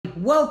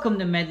welcome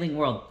to Medling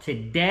World.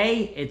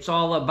 Today, it's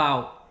all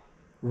about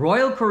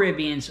Royal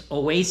Caribbean's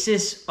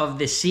Oasis of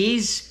the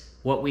Seas,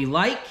 what we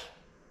like,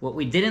 what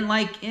we didn't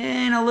like,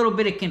 and a little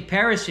bit of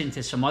comparison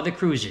to some other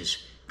cruises.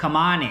 Come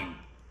on in,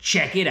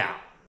 check it out.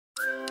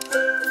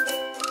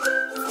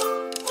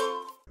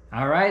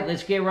 All right,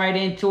 let's get right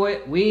into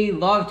it. We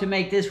love to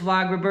make this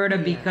vlog, Roberta,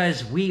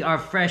 because we are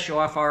fresh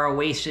off our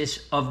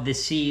Oasis of the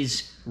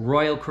Seas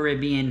Royal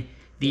Caribbean,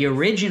 the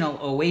original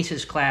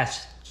Oasis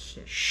class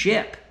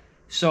ship.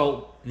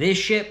 So this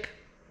ship,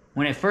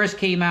 when it first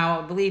came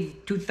out, I believe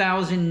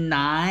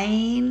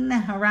 2009,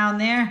 around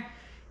there,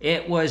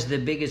 it was the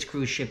biggest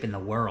cruise ship in the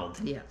world.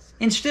 Yes.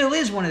 And still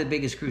is one of the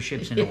biggest cruise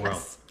ships in the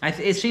world.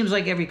 It seems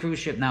like every cruise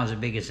ship now is the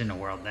biggest in the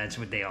world. That's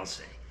what they all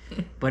say.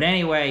 But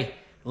anyway,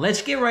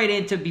 let's get right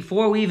into,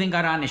 before we even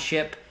got on the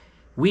ship,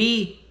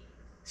 we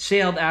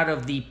sailed out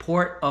of the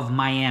port of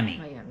Miami.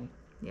 Miami,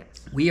 yes.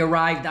 We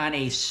arrived on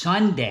a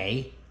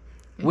Sunday,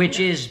 which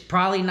is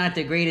probably not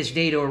the greatest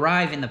day to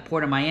arrive in the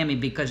port of Miami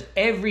because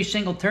every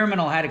single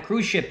terminal had a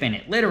cruise ship in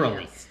it,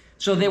 literally. Yes.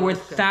 So there were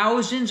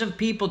thousands of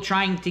people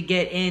trying to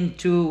get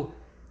into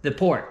the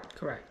port.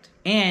 Correct.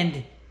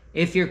 And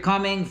if you're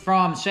coming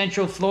from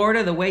Central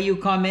Florida, the way you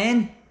come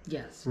in,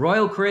 yes,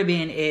 Royal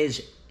Caribbean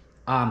is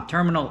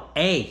Terminal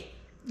A,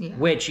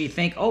 which you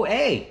think, oh,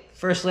 A,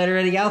 first letter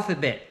of the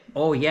alphabet.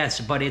 Oh, yes,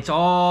 but it's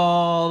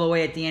all the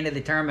way at the end of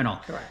the terminal.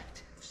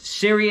 Correct.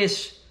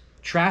 Serious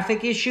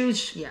traffic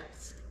issues. Yes.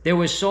 There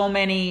was so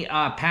many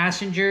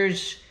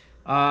passengers,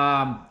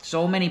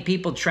 so many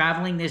people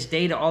traveling this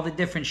day to all the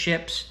different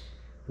ships.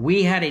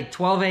 We had a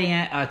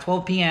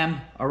 12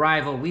 p.m.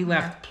 arrival. We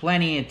left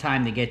plenty of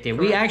time to get there.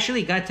 Correct. We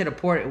actually got to the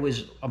port. It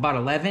was about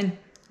 11.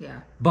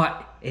 Yeah.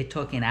 But it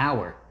took an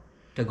hour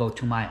to go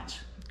 2 miles.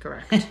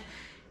 Correct.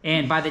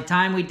 And by the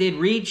time we did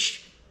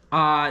reach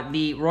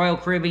the Royal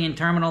Caribbean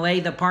Terminal A,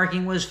 the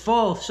parking was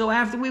full. So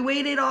after we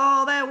waited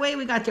all that way,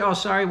 we got there. Oh,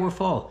 sorry, we're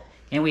full.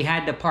 And we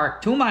had to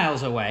park 2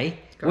 miles away.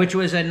 Correct. Which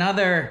was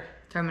another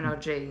Terminal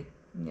J,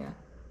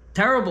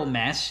 terrible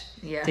mess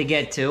to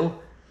get to.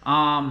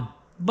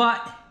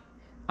 But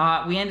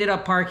we ended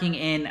up parking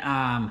in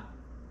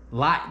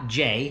Lot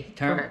J,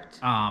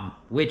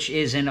 which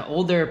is an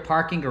older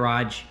parking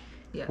garage.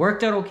 Yes.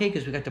 Worked out okay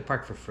because we got to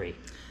park for free.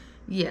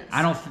 Yes.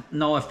 I don't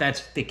know if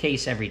that's the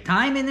case every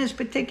time in this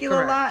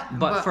particular lot,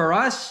 but for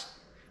us,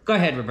 go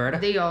ahead, Roberta.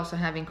 They also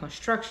having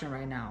construction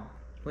right now,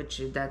 which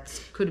that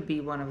could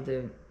be one of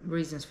the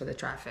reasons for the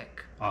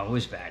traffic. Oh, it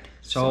was bad.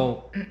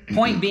 So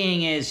point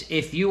being is,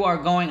 if you are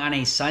going on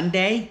a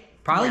Sunday,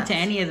 probably to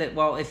any of the,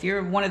 well, if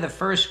you're one of the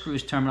first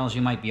cruise terminals,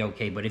 you might be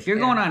okay. But if you're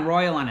going on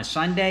Royal on a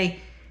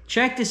Sunday,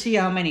 check to see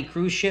how many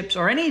cruise ships,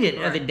 or any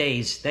of the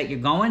days that you're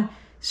going,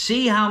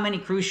 see how many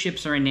cruise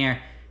ships are in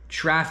there.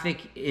 Traffic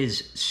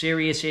is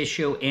serious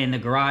issue, and the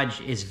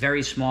garage is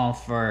very small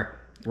for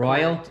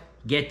Royal. Correct.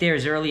 Get there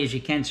as early as you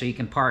can so you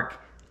can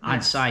park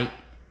on site.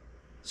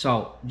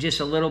 So just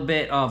a little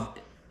bit of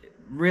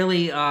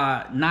really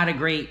not a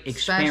great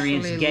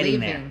experience getting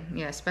there.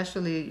 Yeah,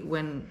 especially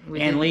when we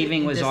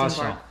leaving was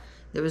also.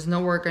 There was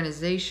no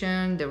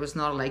organization. There was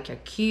not like a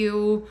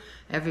queue.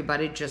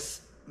 Everybody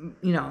just,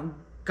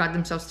 got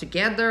themselves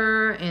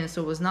together, and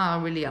so it was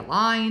not really a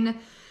line.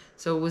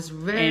 So it was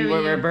very... And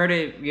what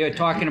Roberta, you're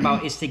talking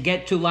about is to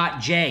get to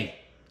Lot J,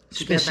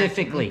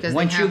 specifically,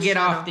 once you get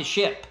off the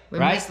ship, we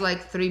missed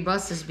like 3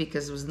 buses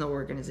because there was no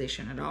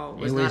organization at all.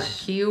 It was not a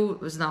queue.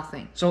 It was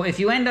nothing. So if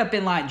you end up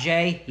in Lot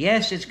J,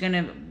 yes, it's going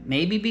to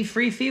maybe be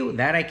free for you.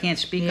 That I can't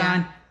speak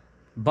on.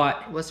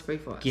 But it was free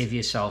for us. Give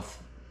yourself...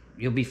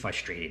 You'll be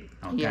frustrated.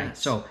 Okay. Yes.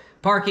 So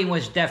parking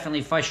was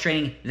definitely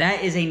frustrating.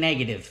 That is a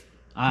negative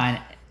on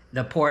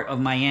the port of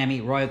Miami,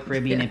 Royal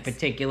Caribbean in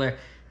particular.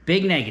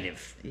 Big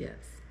negative. Yes.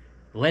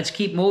 Let's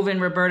keep moving,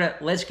 Roberta.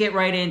 Let's get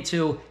right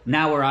into,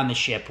 now we're on the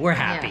ship. We're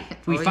happy. Yeah.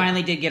 We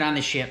finally did get on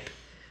the ship.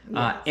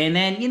 Yes. And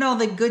then,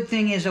 the good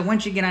thing is that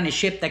once you get on the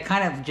ship, that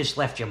kind of just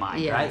left your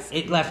mind, right?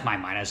 It left my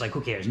mind. I was like,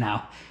 who cares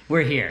now?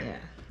 We're here. Yeah.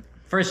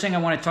 First thing I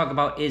want to talk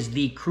about is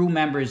the crew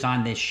members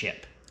on this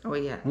ship. Oh,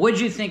 yeah.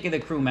 What'd you think of the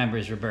crew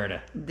members,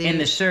 Roberta, and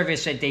the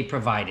service that they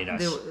provided us?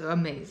 They were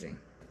amazing.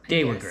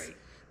 They were great.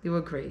 They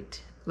were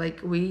great. Like,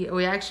 we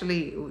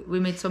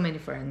made so many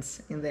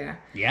friends in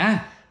there.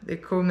 Yeah. The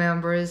crew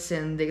members,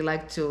 and they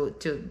like to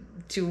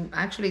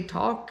actually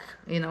talk,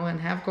 and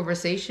have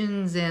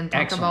conversations and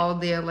talk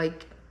about their,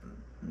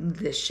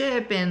 the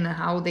ship and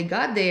how they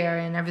got there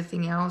and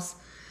everything else.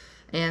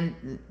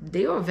 And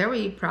they were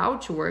very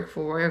proud to work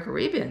for Royal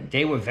Caribbean.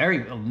 They were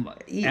very, all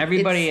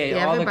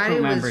the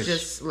crew members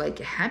was just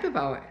happy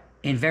about it.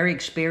 And very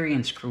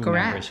experienced crew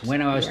members.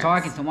 When I was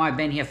talking to them, I've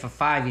been here for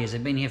 5 years.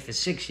 I've been here for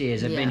 6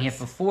 years. I've been here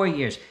for 4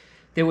 years.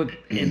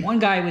 And one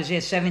guy was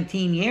here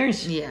 17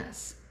 years.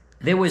 Yes.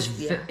 There was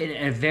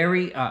a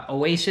very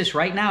Oasis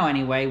right now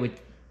anyway, with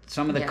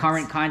some of the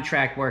current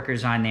contract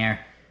workers on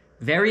there.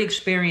 Very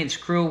experienced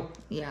crew.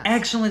 Yes.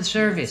 Excellent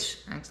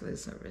service. Yes. Excellent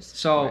service.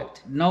 So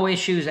no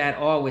issues at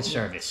all with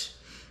service.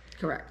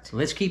 Correct.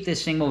 Let's keep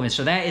this thing moving.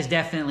 So that is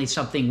definitely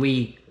something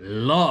we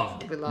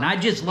loved.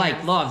 Not just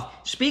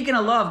loved. Speaking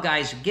of love,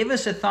 guys, give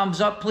us a thumbs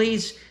up,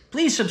 please.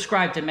 Please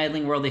subscribe to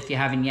Medling World if you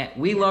haven't yet.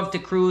 We love to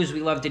cruise.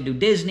 We love to do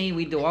Disney.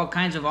 We do all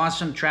kinds of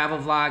awesome travel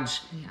vlogs.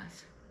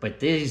 Yes.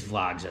 But these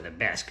vlogs are the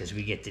best because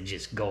we get to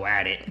just go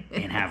at it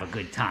and have a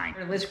good time.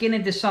 Let's get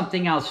into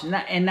something else.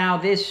 And now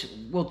this,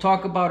 we'll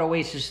talk about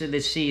Oasis of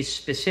the Seas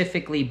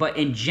specifically, but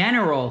in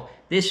general,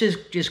 this is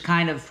just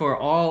kind of for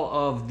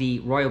all of the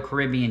Royal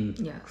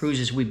Caribbean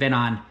cruises we've been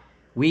on.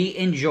 We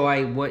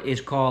enjoy what is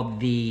called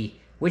the,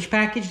 which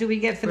package do we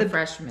get for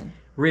Refreshment.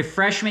 the?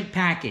 Refreshment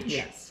Package.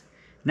 Yes.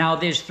 Now,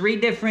 there's 3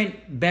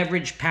 different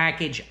beverage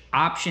package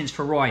options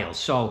for Royals.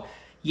 So,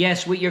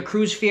 yes, with your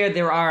cruise fare,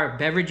 there are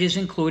beverages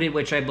included,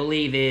 which I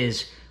believe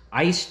is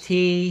iced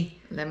tea.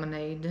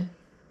 Lemonade.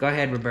 Go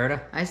ahead,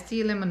 Roberta. Iced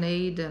tea,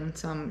 lemonade, and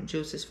some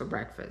juices for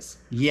breakfast.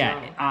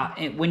 Yeah.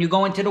 So, when you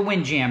go into the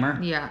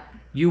Windjammer,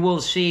 you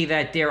will see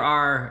that there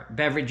are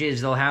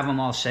beverages. They'll have them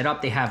all set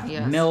up. They have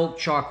milk,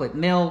 chocolate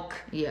milk.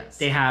 Yes.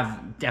 They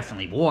have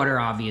definitely water,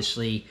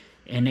 obviously.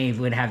 And they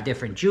would have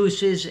different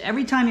juices.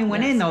 Every time you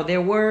went in, though, there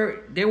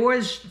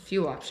was a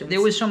few options. There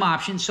was some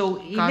options.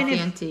 So even coffee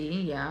and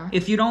tea,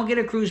 if you don't get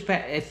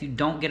a if you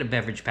don't get a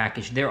beverage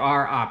package, there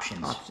are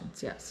options.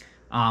 Options, yes.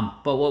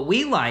 But what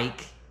we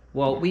like,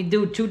 we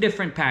do 2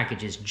 different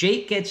packages.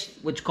 Jake gets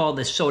what's called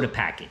the soda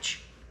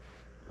package.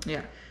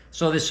 Yeah.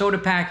 So the soda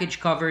package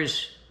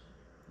covers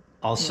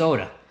all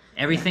soda,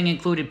 everything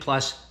included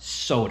plus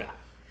soda.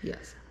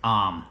 Yes.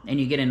 And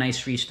you get a nice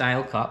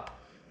freestyle cup.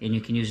 And you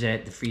can use that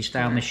at the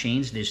freestyle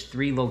machines. There's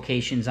 3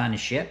 locations on the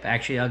ship.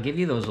 Actually, I'll give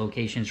you those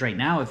locations right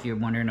now if you're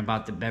wondering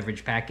about the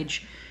beverage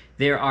package.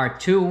 There are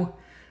 2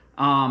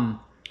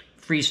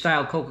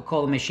 freestyle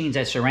Coca-Cola machines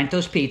at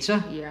Sorrento's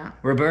Pizza. Yeah.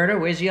 Roberta,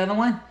 where's the other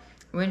one?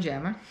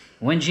 Windjammer.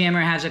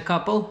 Windjammer has a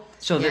couple,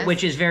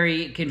 which is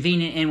very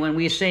convenient. And when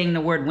we're saying the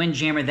word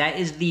Windjammer, that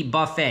is the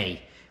buffet,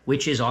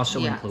 which is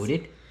also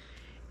included.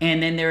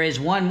 And then there is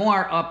one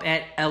more up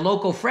at a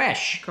Local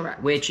Fresh,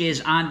 correct, which is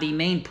on the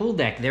main pool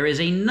deck. There is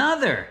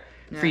another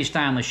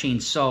freestyle machine.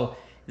 So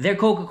they're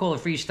Coca-Cola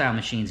freestyle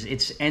machines.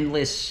 It's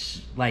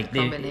endless, but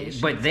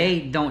they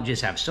don't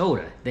just have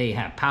soda. They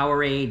have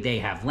Powerade. They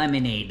have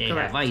lemonade. They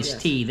have iced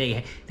tea.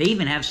 They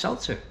even have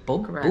seltzer,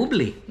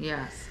 bubbly.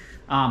 Yes.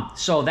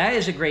 So that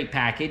is a great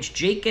package.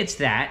 Jake gets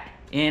that.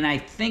 And I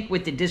think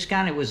with the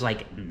discount, it was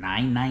like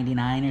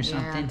 $9.99 or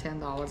something. Yeah,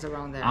 $10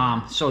 around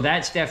there. So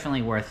that's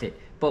definitely worth it.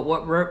 But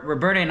what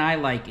Roberta and I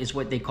like is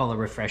what they call a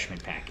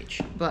refreshment package.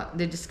 But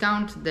the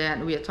discount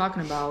that we are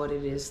talking about,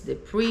 it is the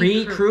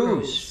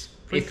pre-cruise.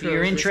 If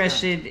you're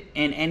interested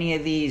in any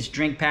of these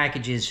drink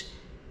packages,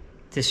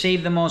 to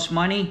save the most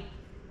money,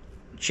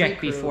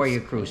 check before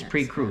your cruise,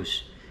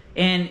 pre-cruise.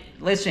 And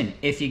listen,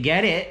 if you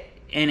get it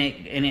and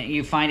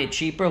you find it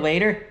cheaper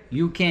later,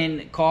 you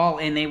can call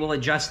and they will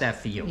adjust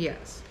that for you.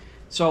 Yes.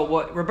 So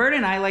what Roberta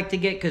and I like to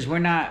get, because we're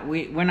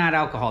not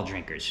alcohol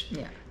drinkers.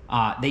 Yeah.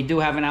 They do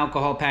have an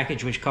alcohol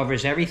package which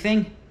covers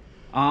everything.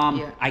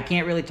 I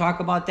can't really talk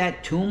about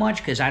that too much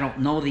because I don't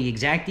know the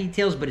exact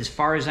details, but as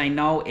far as I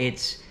know,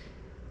 it's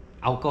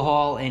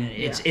alcohol and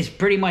it's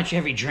pretty much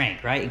every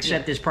drink, right?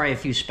 Except there's probably a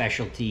few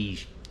specialty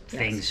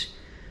things.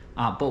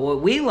 But what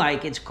we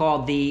like, it's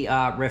called the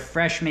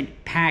Refreshment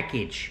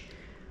Package,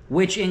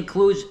 which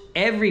includes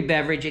every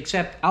beverage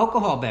except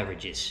alcohol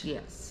beverages.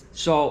 Yes.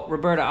 So,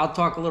 Roberta, I'll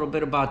talk a little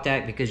bit about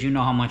that because you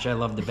know how much I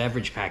love the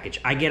beverage package.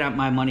 I get up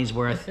my money's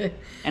worth.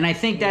 And I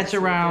think that's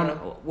around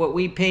what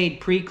we paid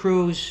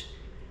pre-cruise.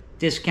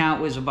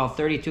 Discount was about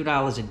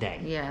 $32 a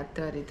day. Yeah,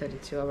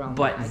 32 around.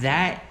 But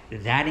that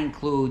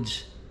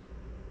includes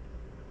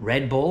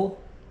Red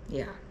Bull.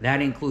 Yeah.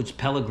 That includes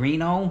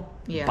Pellegrino,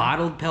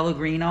 bottled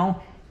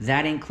Pellegrino.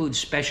 That includes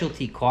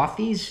specialty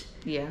coffees.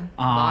 Yeah.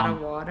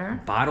 Bottled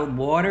water. Bottled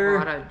water.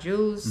 Bottled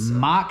juice.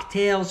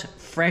 Mocktails,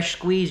 fresh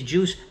squeezed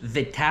juice,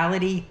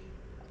 Vitality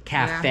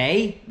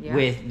Cafe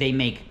with they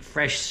make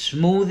fresh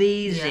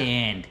smoothies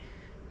and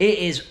it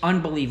is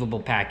unbelievable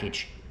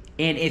package.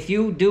 And if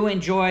you do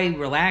enjoy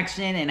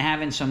relaxing and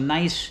having some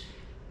nice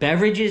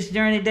beverages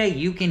during the day,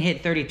 you can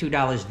hit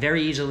 $32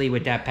 very easily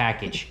with that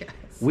package. Yes.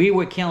 We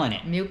were killing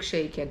it.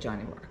 Milkshake at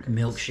Johnny Rockets.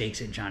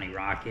 Milkshakes at Johnny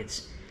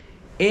Rockets.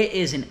 It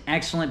is an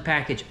excellent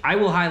package. I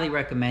will highly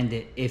recommend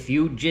it if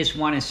you just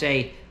want to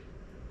say,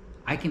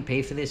 I can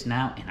pay for this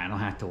now and I don't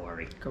have to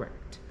worry.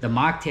 Correct. The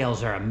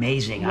mocktails are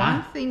amazing,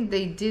 One thing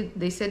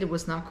they said it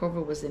was not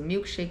covered was the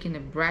milkshake in the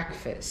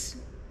breakfast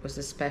was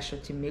the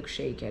specialty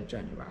milkshake at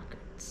Johnny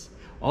Rockets.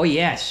 Oh,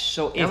 yes.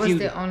 So that was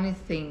the only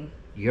thing.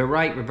 You're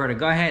right, Roberta.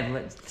 Go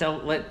ahead. Tell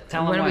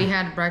them when we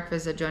had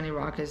breakfast at Johnny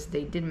Rockets,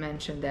 they did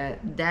mention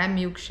that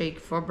milkshake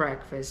for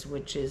breakfast,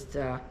 which is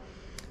the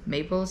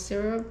maple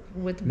syrup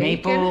with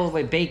bacon. Maple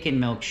with bacon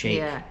milkshake.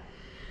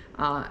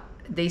 Yeah.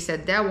 They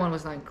said that one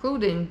was not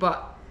included,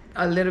 but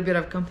a little bit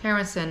of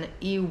comparison,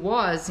 it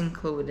was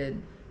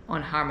included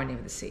on Harmony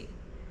of the Sea.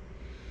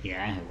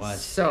 Yeah, it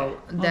was. So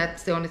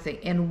that's the only thing.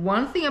 And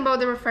one thing about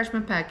the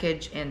refreshment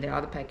package and the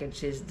other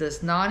packages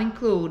does not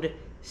include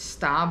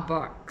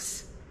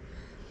Starbucks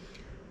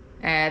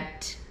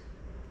at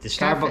The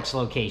Starbucks cafe.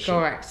 location.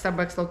 Correct,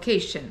 Starbucks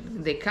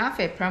location. The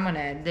Cafe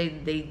Promenade,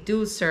 they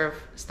do serve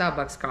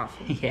Starbucks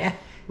coffee. Yeah.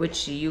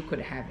 Which you could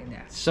have in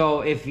there.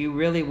 So if you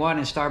really want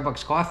a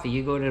Starbucks coffee,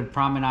 you go to the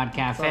Promenade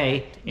Cafe,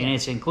 Correct. and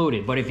it's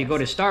included. But if you go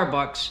to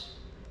Starbucks,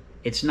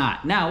 it's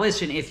not. Now,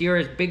 listen, if you're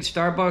a big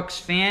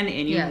Starbucks fan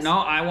and you know,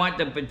 I want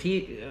the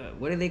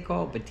what do they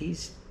call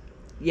Batiste?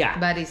 Yeah.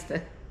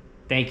 Barista.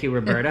 Thank you,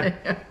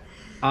 Roberta.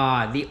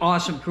 The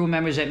awesome crew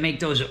members that make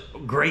those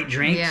great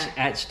drinks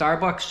at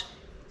Starbucks.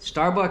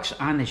 Starbucks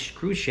on the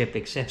cruise ship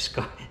accepts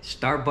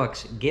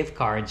Starbucks gift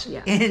cards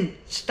and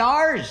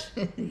stars.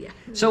 Yeah.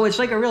 So it's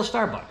like a real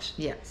Starbucks.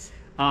 Yes.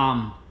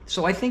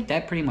 So I think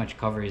that pretty much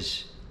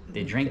covers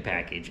the drink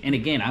package. And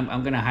again,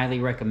 I'm going to highly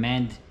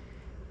recommend.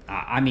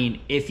 I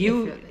mean, if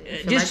you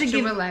just like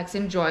to relax,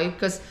 enjoy,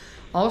 because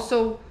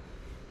also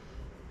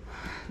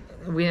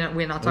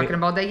we're not talking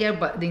about that yet.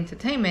 But the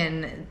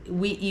entertainment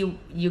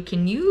you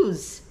can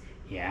use.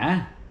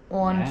 Yeah.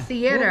 On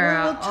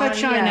theater. We'll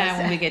touch on that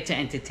when we get to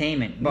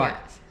entertainment. But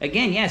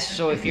again,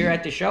 so if you're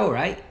at the show,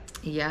 right?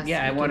 Yes.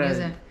 Yeah, I want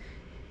to.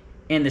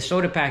 And the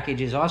soda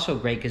package is also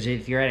great because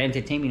if you're at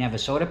entertainment, you have a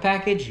soda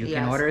package, you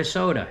can order a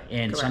soda.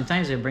 And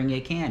sometimes they bring you a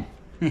can,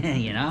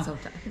 you know?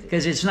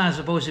 Because it's not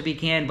supposed to be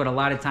canned, but a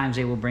lot of times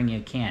they will bring you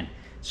a can.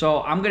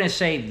 So I'm going to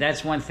say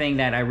that's one thing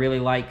that I really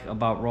like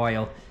about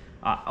Royal.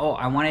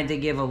 I wanted to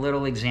give a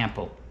little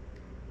example.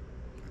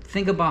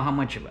 Think about how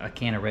much a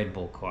can of Red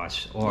Bull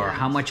costs, or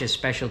how much a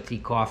specialty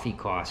coffee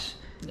costs,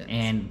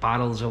 and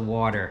bottles of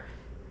water.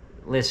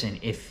 Listen,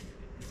 if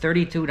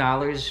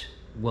 $32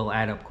 will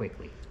add up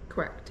quickly.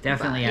 Correct.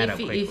 Definitely add up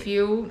quickly. If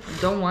you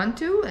don't want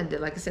to, and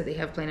like I said, they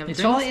have plenty of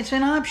drinks. It's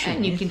an option.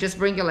 And you can just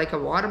bring like a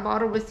water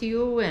bottle with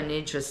you, and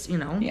it just,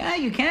 Yeah,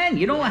 you can.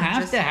 You don't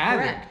have to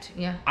have it.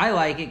 Yeah. I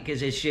like it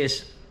because it's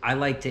just, I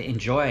like to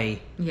enjoy.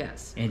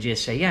 Yes. And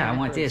just say, I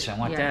want this, I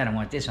want that, I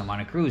want this. I'm on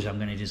a cruise. I'm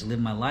going to just live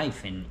my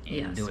life and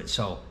do it.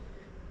 So,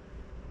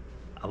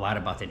 a lot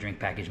about the drink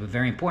package, but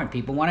very important.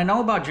 People want to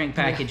know about drink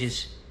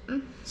packages. Yes.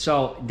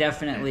 So,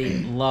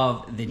 definitely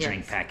love the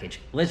drink package.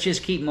 Let's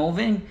just keep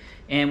moving,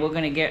 and we're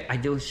going to get, I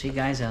do see,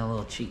 guys, I have a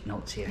little cheat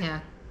notes here. Yeah.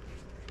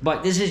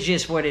 But this is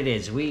just what it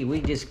is.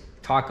 We just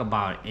talk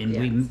about it. And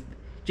we,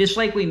 just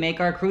like we make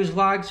our cruise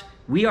vlogs,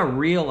 we are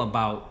real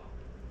about.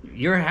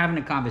 You're having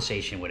a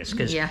conversation with us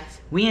because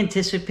we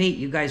anticipate.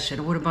 You guys said,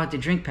 what about the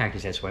drink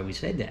package? That's why we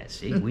said that.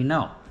 See, we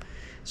know.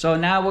 So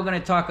now we're going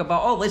to talk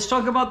about, let's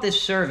talk about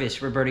this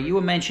service, Roberta. You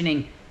were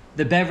mentioning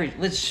the beverage.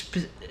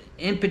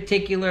 In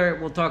particular,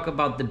 we'll talk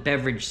about the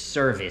beverage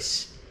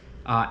service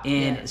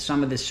and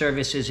some of the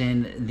services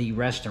in the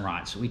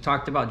restaurants. We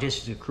talked about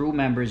just the crew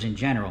members in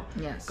general.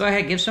 Yes. Go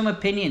ahead, give some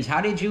opinions.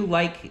 How did you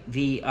like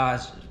the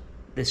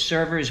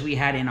servers we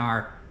had in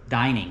our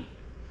dining?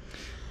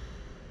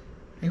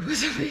 It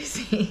was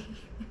amazing.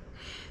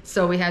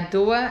 So we had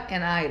Dua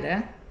and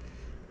Ida.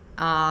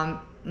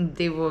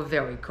 They were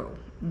very cool.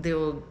 They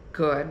were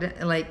good.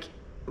 Like,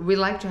 we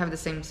like to have the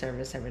same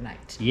service every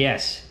night.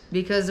 Yes.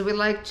 Because we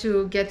like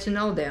to get to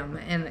know them,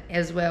 and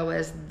as well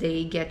as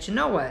they get to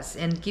know us,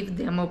 and give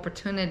them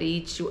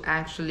opportunity to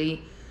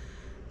actually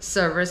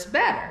serve us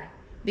better.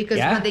 Because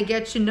when they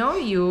get to know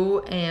you,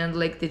 and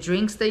like the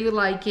drinks that you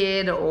like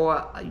it,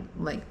 or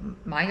like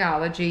my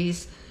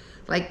allergies.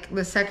 Like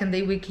the second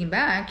day we came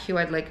back, you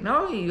had like,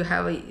 no,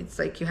 it's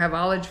like you have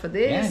allergy for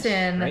this,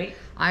 and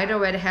Ida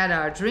already had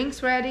our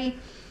drinks ready.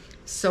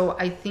 So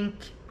I think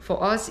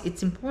for us,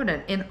 it's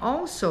important. And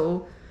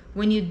also,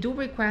 when you do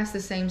request the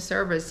same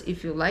service,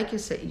 if you like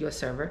your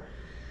server,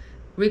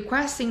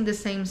 requesting the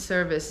same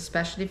service,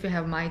 especially if you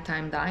have My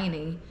Time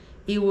Dining,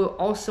 it will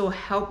also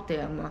help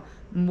them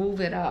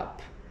move it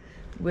up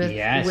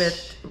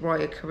with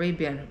Royal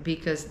Caribbean,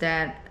 because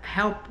that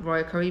helped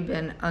Royal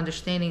Caribbean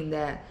understanding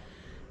that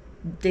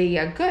they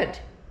are good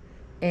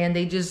and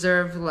they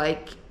deserve,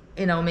 like,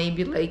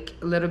 maybe like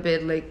a little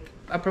bit like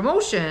a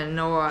promotion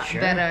or a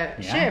better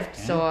shift.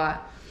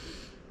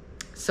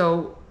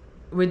 So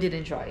we did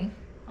enjoy.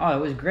 Oh,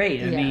 it was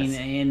great. I mean,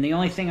 and the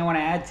only thing I want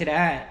to add to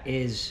that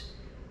is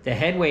the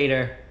head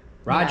waiter,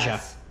 Raja.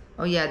 Yes.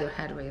 Oh yeah, the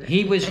head waiter.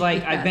 He was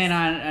like, I've been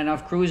on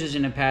enough cruises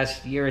in the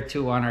past year or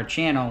two on our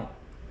channel.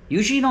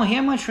 Usually you don't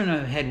hear much from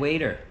the head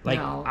waiter. Like,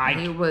 no,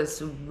 he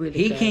was really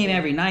He good. came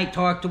every night,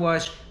 talked to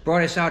us,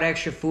 brought us out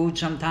extra food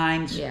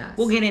sometimes. Yes.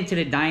 We'll get into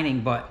the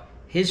dining, but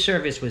his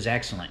service was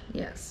excellent.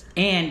 Yes.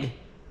 And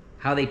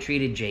how they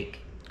treated Jake.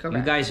 Correct.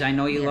 You guys, I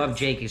know you love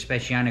Jake,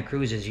 especially on the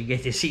cruises. You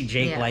get to see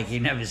Jake like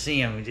you never see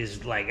him.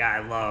 Just like,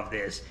 I love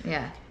this.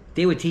 Yeah.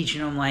 They were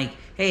teaching him like,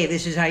 hey,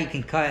 this is how you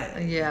can cut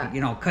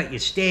your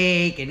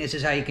steak, and this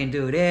is how you can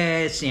do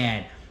this,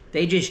 and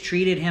they just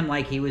treated him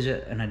like he was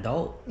an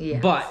adult,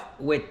 but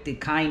with the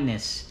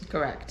kindness,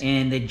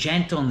 and the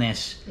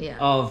gentleness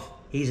of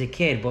he's a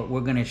kid, but we're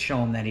gonna show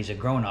him that he's a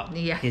grown up.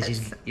 Yes.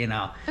 He's,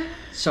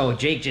 So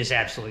Jake just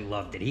absolutely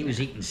loved it. He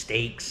was eating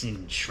steaks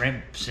and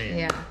shrimps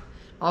and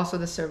Also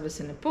the service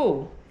in the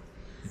pool.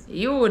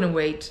 You wouldn't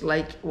wait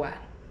like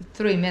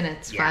 3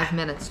 minutes, 5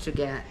 minutes to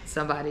get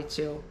somebody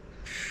to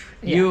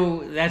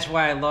That's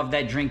why I love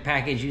that drink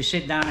package. You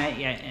sit down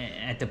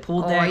at the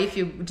pool deck. Or if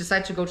you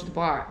decide to go to the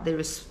bar, there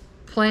is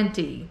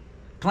plenty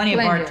of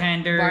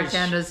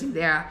bartenders in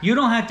there. You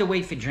don't have to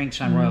wait for drinks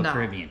on Royal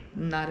Caribbean.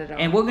 Not at all.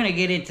 And we're going to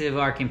get into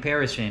our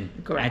comparison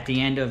at the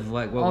end of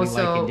like what we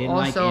like and didn't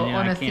like. Also,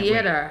 on a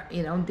theater,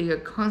 they are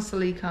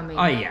constantly coming.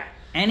 Oh, yeah.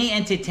 Any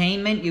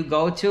entertainment you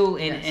go to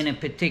in a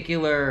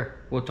particular,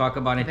 we'll talk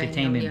about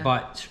entertainment,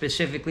 but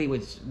specifically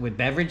with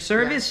beverage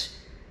service,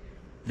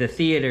 the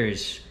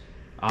theaters,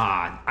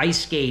 ice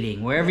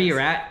skating, wherever you're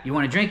at, you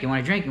want to drink.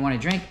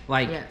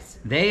 Like,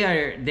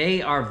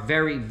 they are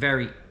very,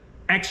 very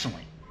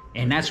excellent.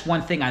 And that's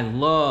one thing I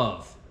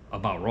love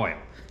about Royal.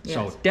 Yes.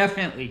 So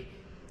definitely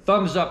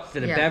thumbs up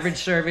for the beverage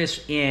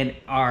service and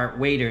our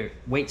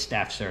wait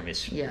staff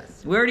service.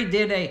 Yes. We already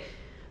did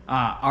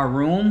our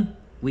room.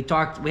 We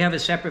have a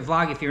separate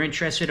vlog if you're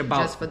interested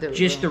about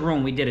just the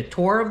room. We did a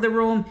tour of the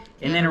room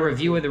and then a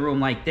review of the room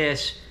like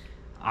this.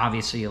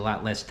 Obviously a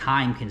lot less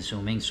time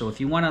consuming. So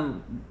if you want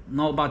to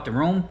know about the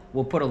room,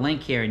 we'll put a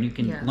link here and you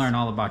can learn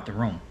all about the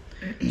room.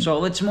 So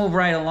let's move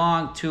right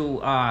along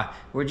to,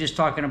 we're just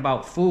talking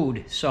about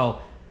food.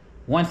 So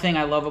one thing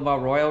I love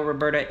about Royal,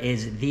 Roberta,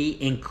 is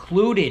the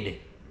included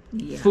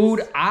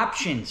food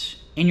options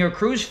in your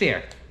cruise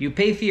fare. You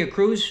pay for your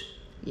cruise?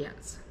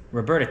 Yes.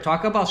 Roberta,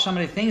 talk about some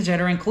of the things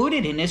that are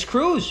included in this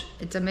cruise.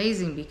 It's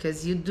amazing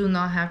because you do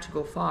not have to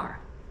go far.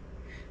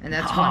 And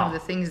that's one of the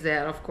things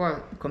that, of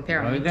course,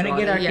 comparing. We're going to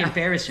get our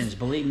comparisons,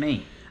 believe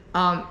me.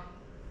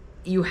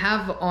 You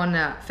have on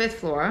the 5th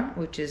floor,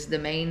 which is the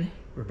main...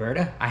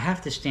 Roberta, I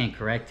have to stand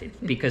corrected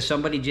because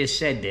somebody just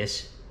said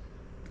this.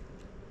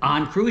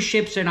 On cruise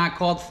ships, they're not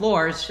called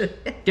floors.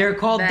 They're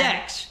called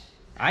decks.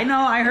 I know,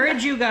 I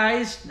heard you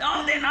guys.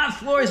 No, they're not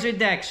floors, they're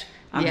decks.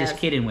 I'm just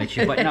kidding with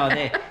you, but no,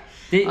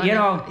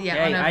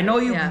 I know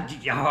you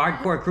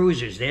hardcore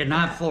cruisers. They're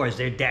not floors,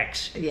 they're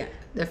decks. Yeah.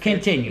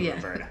 Continue,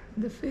 Roberta.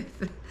 The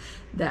 5th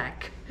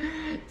deck.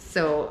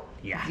 So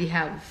you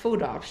have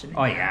food options.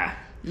 Oh, yeah.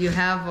 You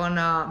have on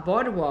a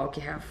boardwalk,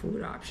 you have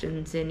food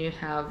options, and you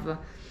have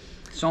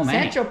so many.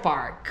 Central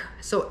Park.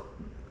 So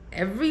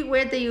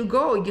everywhere that you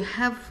go, you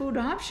have food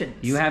options.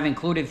 You have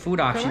included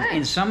food options. Correct.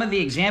 In some of the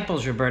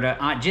examples, Roberta,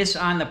 just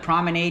on the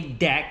Promenade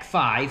Deck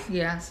 5,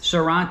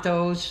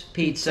 Sorrento's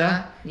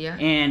Pizza,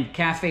 and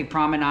Cafe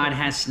Promenade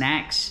has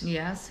snacks.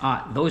 Yes.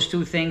 Those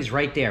two things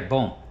right there,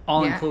 boom,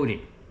 all included.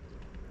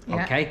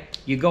 Yeah. Okay,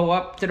 you go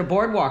up to the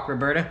boardwalk,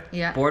 Roberta.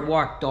 Yeah.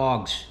 Boardwalk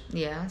dogs.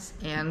 Yes,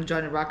 and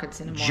Johnny Rockets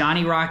in the morning.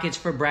 Johnny Rockets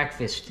for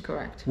breakfast.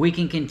 Correct. We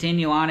can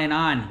continue on and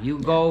on. You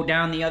go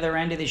down the other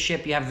end of the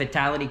ship, you have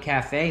Vitality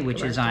Cafe,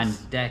 which is on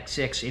deck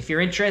 6. If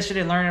you're interested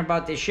in learning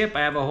about this ship, I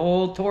have a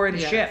whole tour of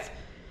the ship.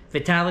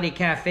 Vitality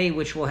Cafe,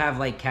 which will have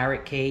like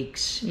carrot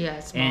cakes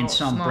and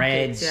some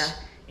breads. Cakes,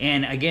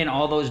 and again,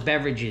 all those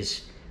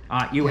beverages.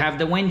 You have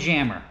the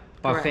Windjammer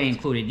buffet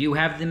included. You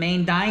have the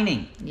main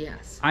dining.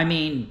 Yes. I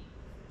mean...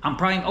 I'm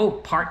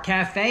probably, Park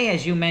Cafe,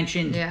 as you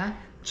mentioned. Yeah.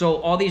 So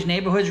all these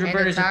neighborhoods,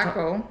 Roberta,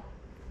 and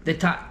the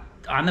taco.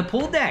 On the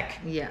pool deck.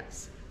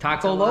 Yes.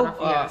 Taco loaf,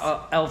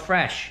 El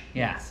Fresh.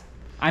 Yeah. Yes.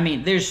 I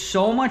mean, there's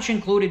so much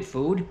included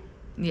food.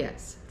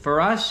 Yes. For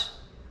us,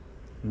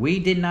 we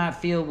did not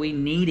feel we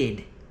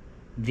needed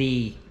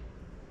the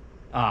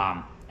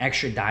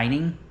extra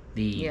dining,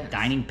 the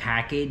dining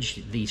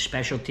package, the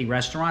specialty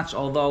restaurants,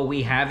 although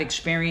we have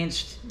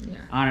experienced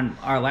on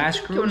our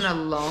last cruise. On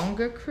a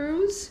longer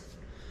cruise,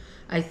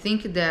 I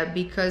think that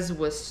because it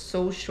was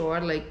so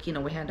short, like,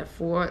 we had a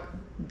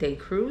 4-day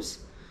cruise,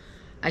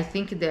 I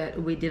think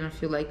that we didn't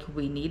feel like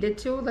we needed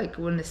to. Like,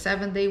 on the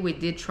 7th day, we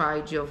did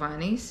try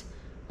Giovanni's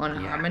on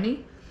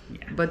Harmony.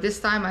 Yeah. But this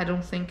time, I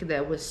don't think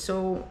there was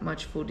so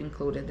much food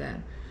included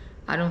that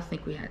I don't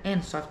think we had.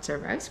 And soft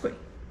serve ice cream.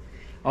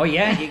 Oh,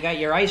 yeah, you got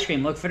your ice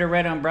cream. Look for the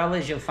red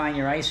umbrellas. You'll find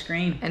your ice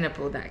cream. And a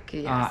pool deck,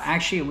 yes.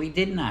 Actually, we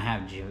did not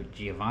have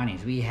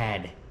Giovanni's. We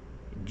had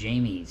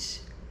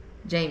Jamie's.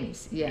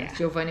 Yes. Yeah.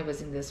 Giovanni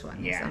was in this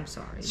one. Yes, I'm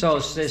sorry. So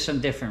there's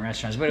some different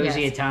restaurants, but it was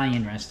the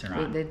Italian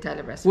restaurant. The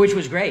Italian restaurant. Which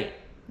was great.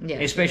 Yeah.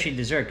 Especially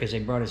dessert, because they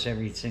brought us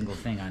every single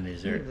thing on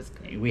dessert. It was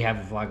great. We have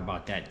a vlog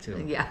about that,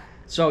 too. Yeah.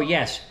 So,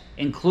 yes,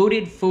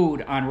 included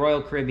food on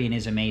Royal Caribbean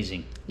is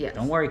amazing. Yes.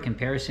 Don't worry,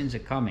 comparisons are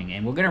coming.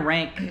 And we're going to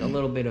rank a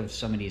little bit of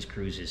some of these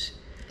cruises.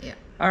 Yeah.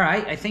 All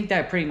right. I think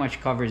that pretty much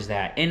covers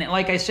that. And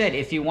like I said,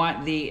 if you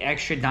want the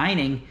extra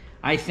dining,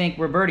 I think,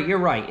 Roberta, you're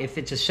right. If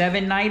it's a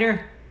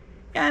 7-nighter...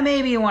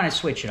 maybe you want to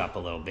switch it up a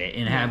little bit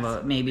and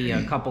have maybe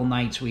a couple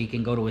nights where you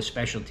can go to a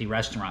specialty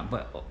restaurant.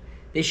 But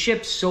this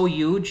ship's so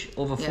huge,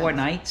 over 4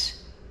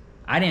 nights,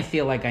 I didn't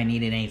feel like I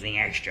needed anything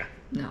extra.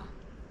 No.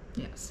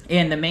 Yes.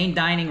 And the main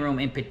dining room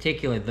in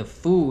particular, the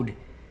food,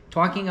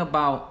 talking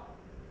about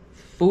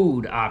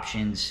food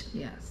options,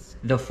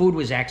 the food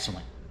was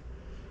excellent.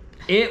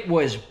 It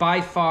was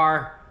by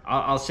far,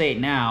 I'll say it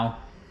now,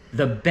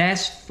 the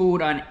best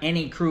food on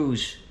any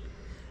cruise.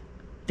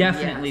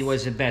 Definitely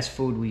was the best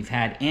food we've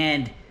had.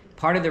 And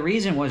part of the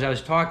reason was I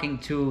was talking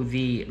to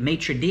the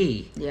maitre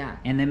d'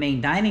 in the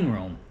main dining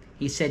room.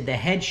 He said the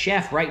head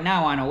chef right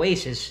now on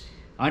Oasis,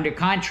 under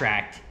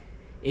contract,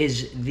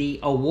 is the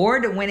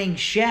award-winning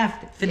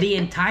chef for the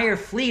entire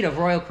fleet of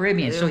Royal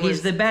Caribbean. So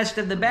he's the best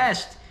of the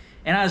best.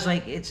 And I was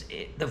like,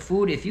 the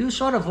food, if you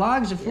saw the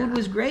vlogs, the food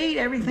was great.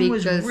 Everything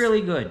was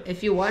really good.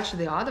 If you watch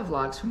the other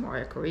vlogs from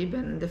Royal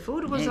Caribbean, the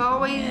food was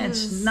always...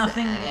 it's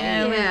nothing.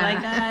 It was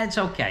like, it's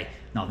okay.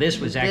 No, this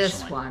was excellent.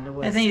 This one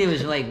was... I think it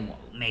was like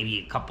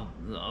maybe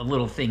a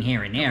little thing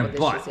here and there,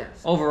 but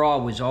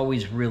overall was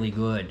always really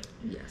good.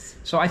 Yes.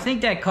 So I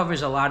think that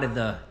covers a lot of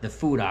the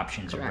food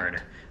options,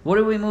 Roberta. What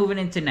are we moving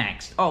into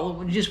next? Oh,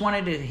 we just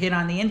wanted to hit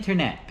on the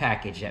internet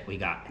package that we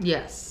got.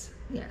 Yes.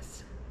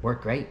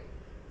 Worked great.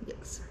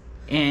 Yes.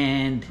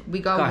 And we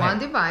got one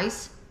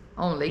device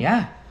only.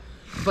 Yeah.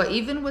 But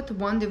even with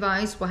one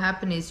device, what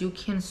happened is you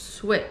can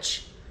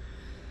switch.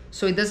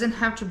 So it doesn't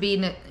have to be,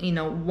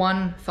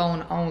 one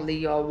phone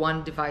only or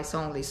one device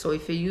only. So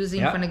if you're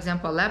using, for an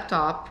example, a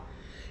laptop,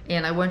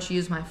 and I want to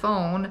use my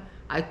phone,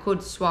 I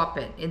could swap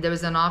it. And there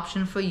is an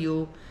option for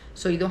you.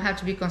 So you don't have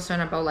to be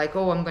concerned about like,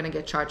 oh, I'm going to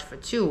get charged for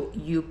 2.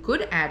 You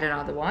could add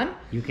another one.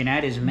 You can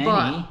add as many.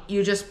 But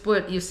you just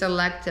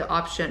select the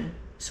option,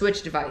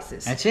 switch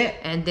devices. That's it.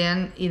 And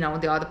then,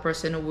 the other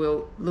person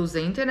will lose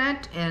the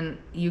internet and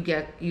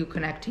you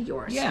connect to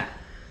yours. Yeah.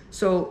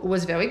 So it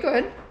was very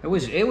good. It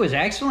was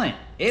excellent.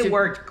 It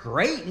worked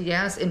great.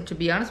 Yes, and to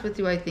be honest with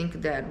you, I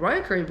think that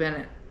Royal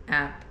Caribbean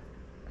app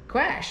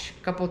crashed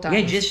a couple times.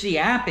 Yeah, just the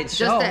app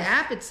itself. Just the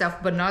app itself,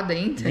 but not the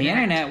internet. The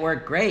internet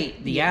worked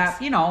great. The app,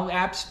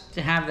 apps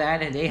to have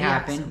that, and they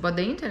happen. But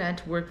the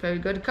internet worked very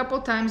good. A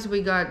couple times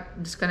we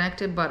got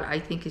disconnected, but I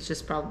think it's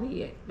just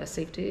probably a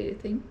safety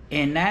thing.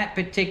 And that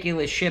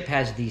particular ship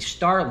has the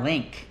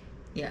Starlink.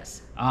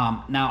 Yes.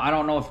 Now, I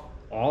don't know if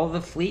all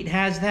the fleet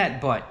has that,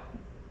 but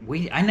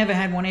I never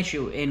had one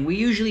issue. And we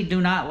usually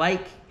do not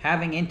like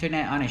having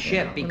internet on a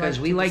ship because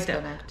we like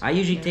to... I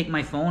usually take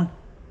my phone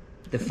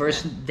the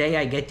first day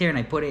I get there and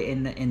I put it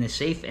in the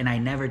safe and I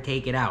never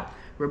take it out.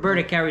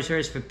 Roberta carries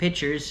hers for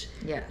pictures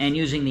and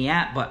using the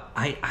app, but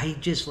I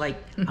just like,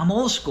 I'm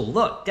old school.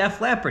 Look,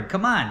 Def Leppard,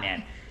 come on,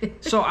 man.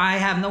 So I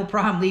have no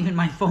problem leaving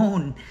my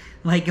phone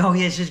like, oh,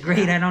 yeah, this is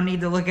great. I don't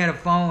need to look at a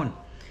phone.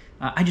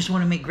 I just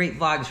want to make great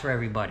vlogs for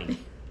everybody.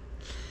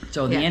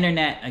 So the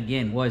internet,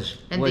 again, was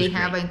they great.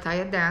 have an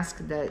entire desk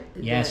that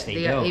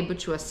they are able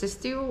to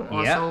assist you.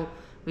 Also,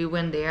 we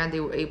went there and they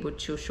were able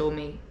to show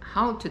me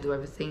how to do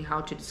everything,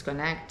 how to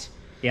disconnect.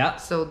 Yeah.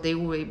 So they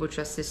were able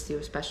to assist you,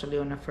 especially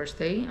on the first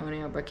day, on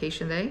your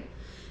vacation day.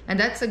 And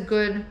that's a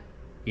good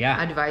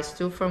advice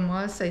too from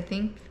us, I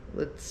think.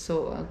 With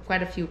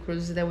quite a few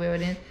cruises that we were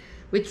in.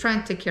 We try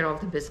and take care of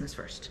the business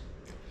first.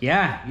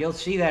 Yeah, you'll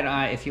see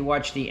that if you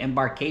watch the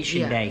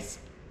embarkation day.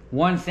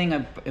 One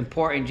thing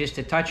important just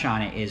to touch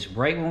on it is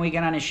right when we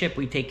get on a ship,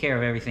 we take care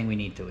of everything we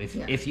need to.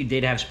 If you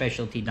did have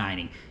specialty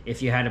dining,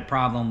 if you had a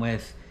problem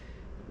with,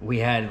 we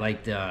had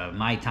like the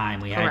My Time,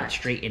 we had to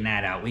straighten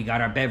that out. We got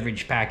our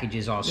beverage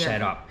packages all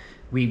set up.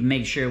 We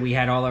made sure we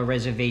had all our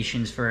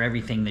reservations for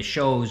everything, the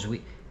shows.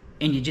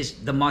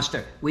 The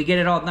muster. We get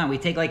it all done. We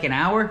take like an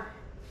hour,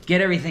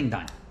 get everything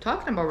done.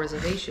 Talking about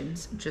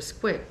reservations, just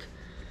quick.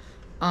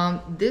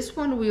 This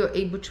one we were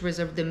able to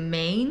reserve the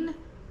main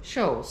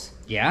shows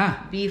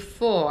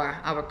before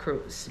our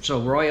cruise.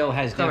 So Royal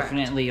has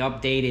definitely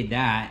updated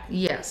that.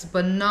 Yes,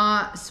 but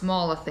not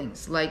smaller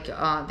things like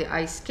the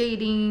ice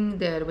skating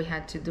that we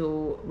had to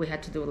do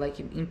like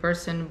in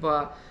person,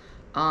 but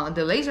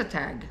the laser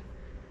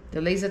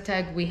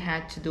tag we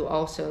had to do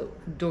also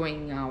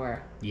during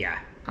our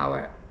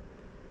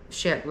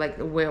ship, like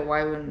while we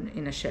were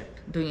in a ship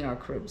doing our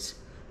cruise,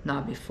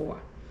 not before.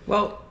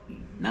 Well,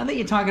 now that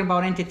you're talking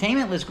about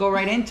entertainment, let's go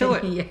right into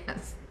it.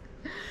 Yes.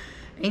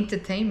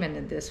 Entertainment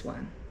in this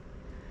one.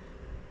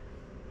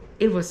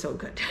 It was so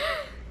good.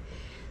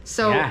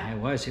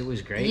 It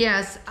was great.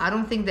 Yes, I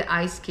don't think the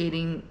ice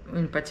skating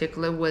in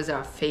particular was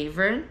our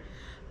favorite.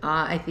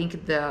 I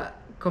think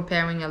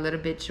comparing a little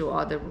bit to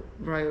other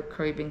Royal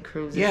Caribbean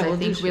cruises, I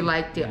think we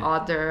like the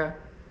other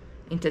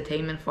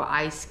entertainment for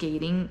ice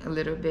skating a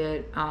little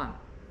bit.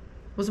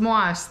 Was more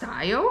our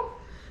style,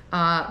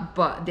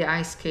 but the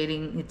ice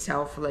skating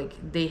itself, like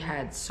they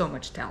had so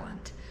much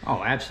talent.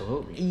 Oh,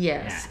 absolutely.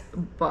 Yes,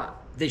 but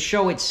the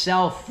show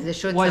itself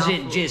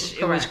wasn't just.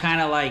 Correct. It was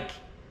kind of like,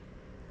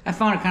 I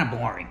found it kind of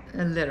boring.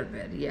 A little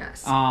bit,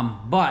 yes.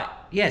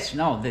 But yes,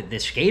 no, the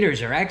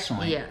skaters are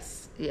excellent.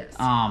 Yes.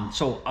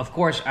 So of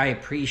course I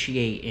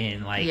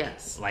appreciate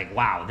like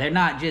wow, they're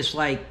not just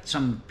like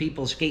some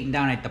people skating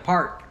down at the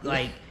park.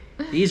 Like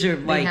these are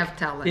like have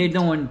talent. They're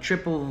doing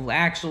triple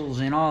axels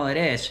and all of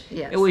this.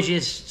 Yes. It was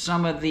just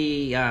some of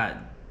the.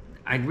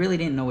 I really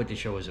didn't know what the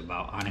show was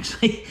about,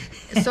 honestly.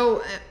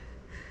 So,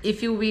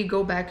 if we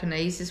go back on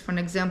Oasis, for an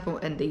example,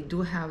 and they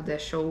do have that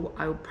show,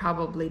 I will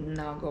probably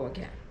not go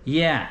again.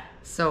 Yeah.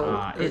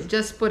 So,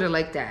 just put it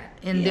like that.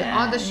 And the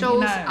other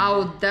shows, I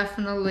will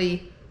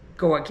definitely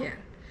go again.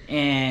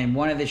 And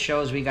one of the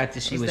shows we got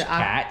to see was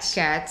Cats.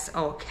 Cats.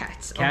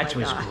 Cats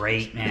was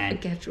great, man.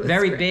 Cats was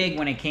very big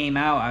when it came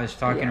out. I was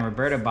talking to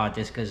Roberta about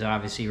this because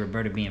obviously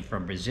Roberta being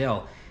from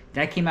Brazil.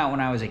 That came out when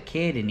I was a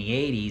kid in the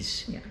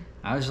 80s. Yeah.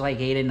 I was like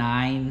 8 or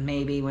 9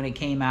 maybe when it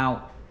came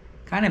out.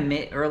 kind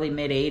of early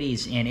mid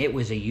 80s, and it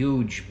was a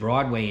huge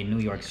Broadway in New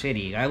York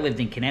City. I lived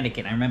in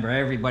Connecticut, and I remember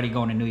everybody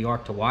going to New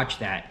York to watch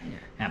that.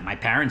 My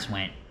parents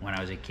went when I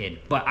was a kid,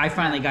 but I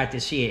finally got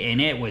to see it,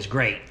 and it was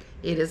great.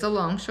 It is a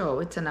long show.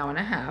 It's an hour and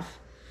a half.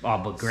 Oh,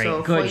 but great,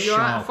 so good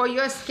show. For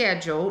your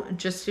schedule,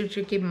 just to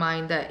keep in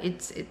mind that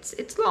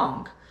it's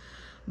long,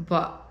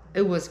 but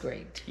it was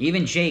great.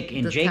 Even Jake,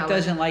 and Jake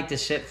doesn't like to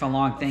sit for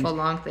long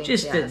things.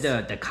 Just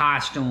the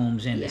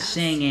costumes and the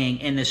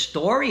singing and the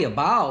story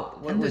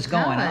about what was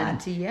going on.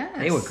 Yes.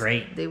 They were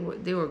great. They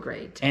were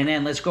great. And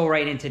then let's go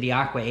right into the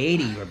Aqua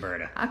 80,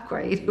 Roberta. Aqua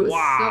 80 was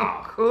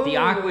so cool. The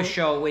Aqua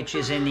show, which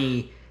is in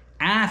the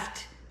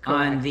aft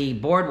on the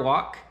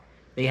boardwalk.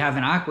 They have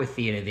an Aqua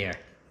theater there.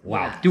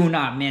 Wow. Yes. Do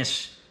not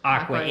miss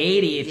Aqua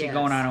 80 if you're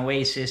going on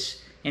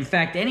Oasis. In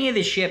fact, any of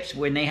the ships,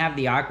 when they have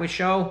the Aqua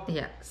show,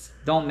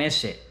 don't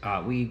miss it.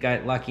 We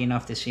got lucky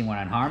enough to see one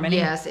on Harmony.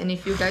 Yes, and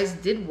if you guys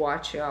did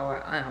watch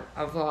our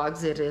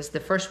vlogs, it is the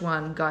first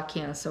one got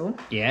canceled.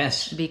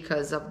 Yes.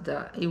 Because of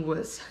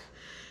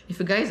if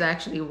you guys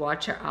actually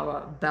watch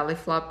our belly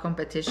flop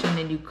competition,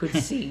 and you could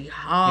see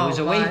how it was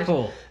a wave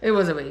pool. It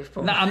was a wave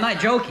pool. No, I'm not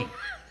joking.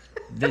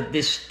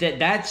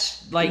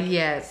 That's like,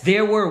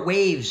 there were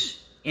waves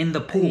in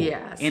the pool.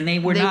 Yes. And they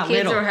were not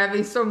little. The kids are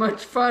having so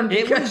much fun.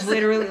 It was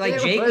literally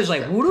like Jake was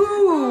like,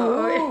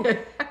 woo!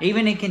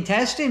 Even in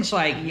contestants,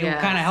 like you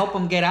kind of help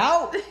them get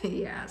out.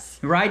 Yes.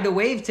 Ride the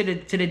wave to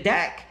the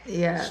deck.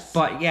 Yes.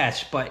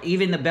 But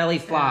even the belly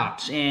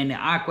flops and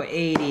Aqua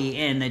 80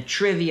 and the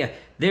trivia,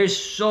 there's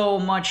so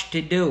much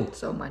to do.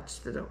 So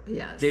much to do.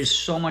 Yes. There's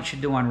so much to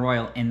do on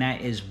Royal, and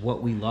that is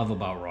what we love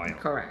about Royal.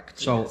 Correct.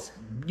 So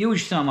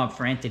huge thumb up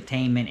for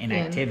entertainment and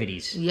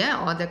activities. Yeah,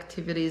 all the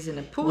activities in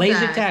the pool.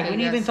 Laser tag. We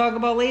didn't even talk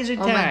about laser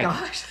tag. Oh my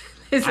gosh.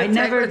 I've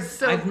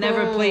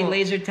never played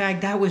laser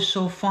tag. That was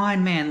so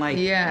fun, man. Like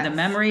the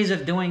memories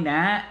of doing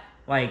that,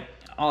 like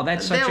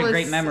that's such a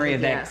great memory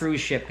of that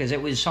cruise ship, because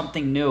it was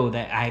something new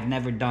that I've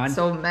never done.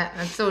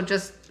 So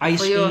just ice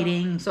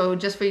skating. So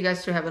just for you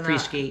guys to have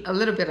a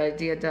little bit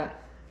idea,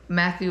 that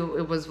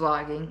Matthew was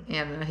vlogging,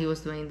 and he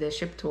was doing the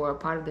ship tour,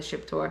 part of the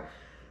ship tour.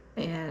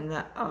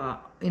 And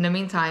in the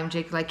meantime,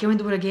 Jake like, can we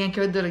do it again?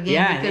 Can we do it again?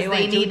 Yeah, because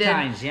they needed 2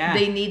 times. Yeah,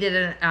 they needed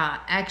an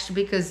extra,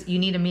 because you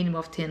need a minimum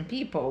of 10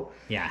 people.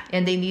 Yeah,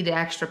 and they needed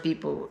extra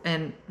people.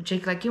 And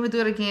Jake like, can we do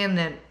it again? And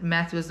then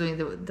Matthew was doing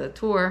the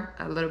tour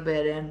a little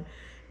bit,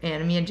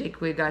 and me and Jake,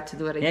 we got to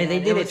do it again. Yeah,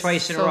 they did it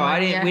twice in a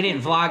row. We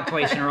didn't vlog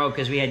twice in a row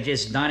because we had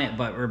just done it.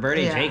 But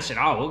Roberta and Jake said,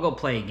 "Oh, we'll go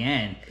play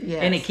again."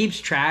 Yes. And it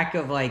keeps track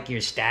of like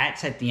your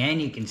stats at the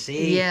end. You can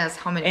see. Yes,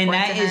 how many. And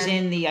points that is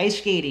in the ice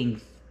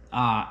skating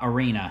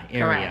arena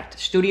area. Correct.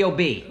 Studio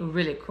B.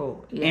 Really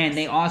cool. Yes. And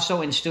they also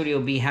in Studio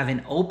B have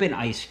an open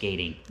ice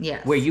skating.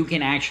 Yes. Where you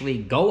can actually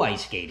go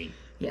ice skating.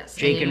 Yes.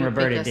 Jake and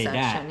Roberta did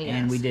that,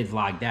 and we did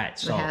vlog that.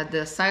 So we had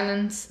the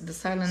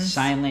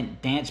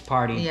silent dance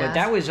party, but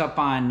that was up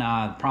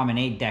on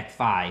Promenade Deck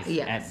 5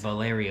 at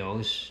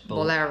Boleros.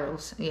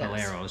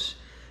 Boleros.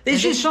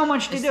 There's just so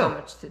much to do. So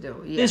much to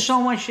do. Yes. There's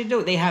so much to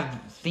do. They have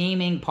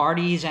theming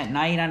parties at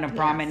night on the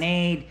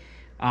promenade,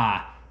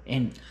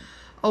 and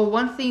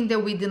one thing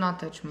that we did not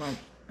touch much,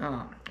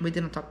 we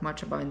didn't talk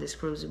much about in this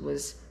cruise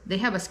was they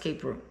have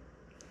escape room.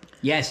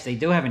 Yes, they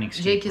do have an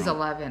escape room. Jake is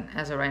 11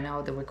 as of right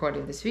now. They're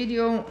recording this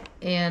video,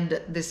 and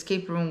the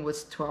escape room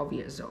was 12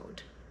 years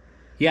old.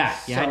 Yeah,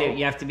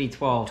 you have to be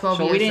 12.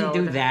 So we didn't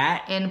do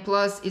that. And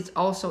plus,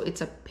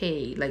 it's a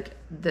pay. Like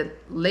the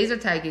laser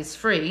tag is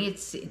free.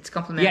 It's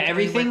complimentary. Yeah,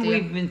 everything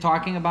we've been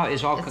talking about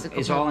is all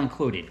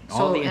included.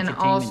 All the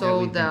entertainment that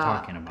we've been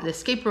talking about. The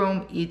escape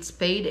room, it's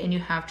paid, and you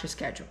have to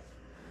schedule.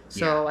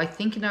 So I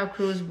think in our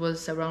cruise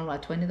was around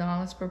like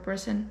 $20 per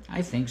person.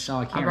 I think so.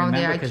 I can't around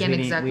remember. There, I can't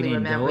exactly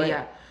remember.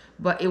 Yeah.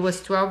 But it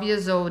was 12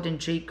 years old, and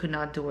Jake could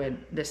not do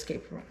it, the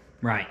escape room.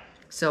 Right.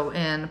 So,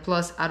 and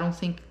plus, I don't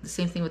think, the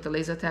same thing with the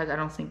laser tag, I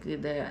don't think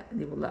they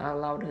will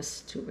allow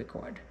us to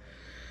record.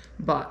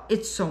 But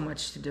it's so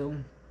much to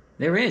do.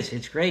 There is.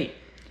 It's great.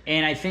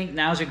 And I think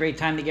now's a great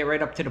time to get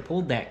right up to the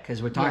pool deck,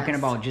 because we're talking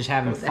about just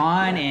having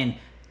fun. And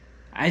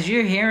as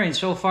you're hearing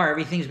so far,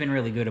 everything's been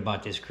really good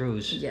about this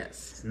cruise.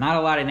 Yes. Not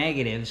a lot of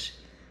negatives.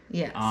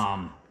 Yes.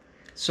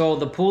 So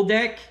the pool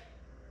deck,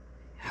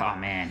 oh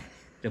man.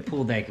 The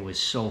pool deck, it was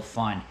so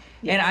fun.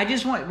 Yes. And I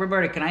just want,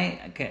 Roberta,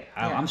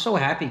 I'm so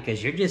happy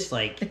because you're just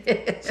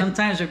like,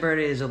 sometimes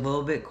Roberta is a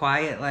little bit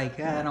quiet, like,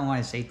 I don't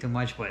want to say too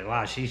much, but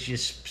wow, she's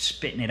just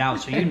spitting it out.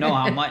 So you know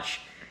how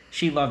much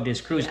she loved this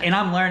cruise. And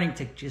I'm learning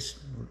to just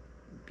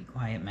be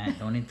quiet, Matt.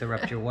 Don't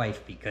interrupt your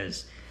wife,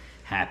 because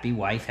happy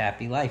wife,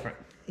 happy life.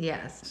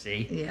 Yes.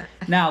 See? Yeah.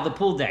 Now, the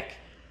pool deck.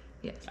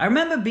 Yes. I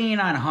remember being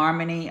on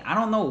Harmony. I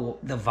don't know,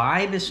 the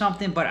vibe is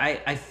something, but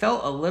I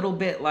felt a little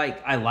bit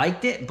like I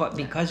liked it, but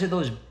because of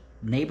those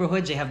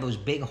neighborhoods, they have those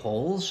big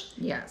holes.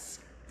 Yes.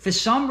 For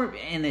some,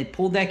 in the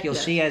pool deck, you'll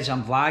see as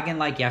I'm vlogging,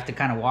 like you have to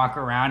kind of walk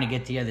around and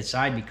get to the other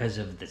side because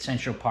of the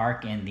Central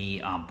Park and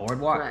the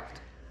boardwalk.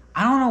 Correct.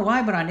 I don't know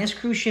why, but on this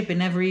cruise ship, it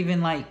never even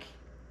like,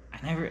 I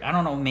I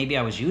don't know, maybe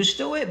I was used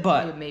to it,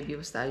 but maybe it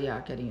was that,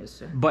 getting used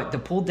to it. But the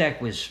pool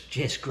deck was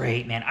just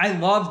great, man. I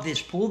loved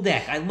this pool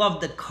deck. I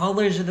loved the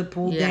colors of the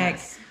pool deck.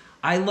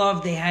 I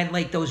loved they had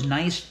like those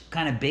nice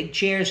kind of big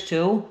chairs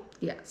too.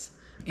 Yes.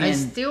 And I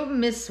still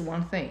miss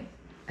one thing.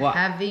 What?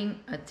 Having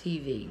a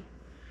TV.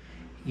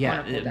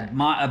 Yeah,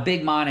 a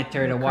big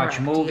monitor to watch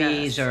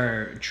movies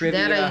or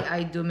trivia. That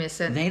I do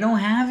miss it. They don't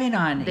have it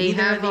on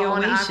either of the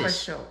Oasis. Aqua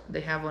show.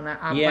 They have on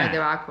by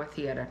the Aqua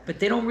Theater. But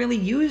they don't really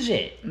use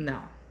it.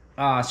 No.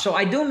 So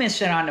I do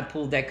miss it on the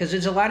pool deck because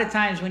there's a lot of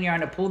times when you're on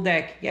the pool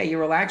deck, you're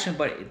relaxing,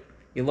 but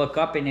you look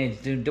up and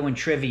it's doing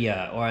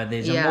trivia or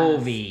there's a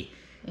movie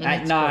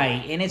at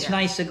night. And it's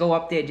nice to go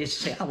up there just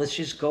say, let's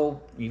just go,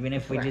 even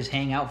if we just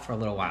hang out for a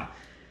little while.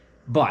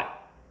 But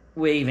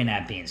even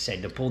that being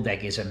said, the pool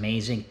deck is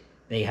amazing.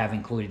 They have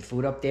included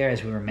food up there,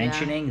 as we were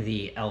mentioning,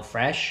 the El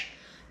Fresh.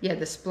 Yeah,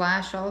 the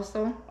Splash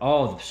also.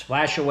 Oh, the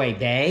Splash Away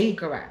Bay.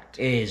 Correct.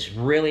 Is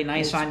really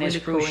nice on this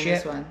cruise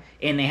ship.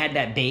 And they had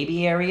that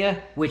baby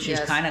area, which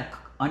is kind of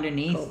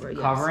underneath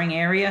covering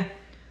area.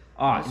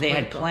 They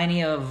had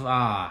plenty of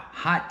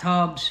hot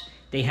tubs.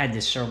 They had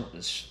the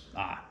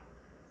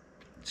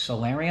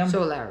solarium.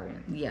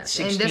 Solarium, yes.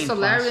 In the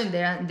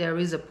solarium, there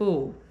is a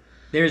pool.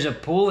 There's a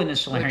pool in the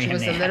solarium. Which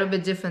was a little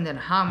bit different than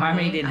Harmony.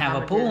 Harmony didn't have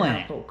a pool in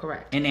it.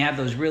 Correct. And they have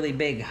those really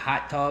big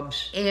hot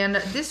tubs. And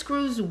this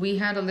cruise, we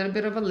had a little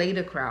bit of a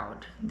later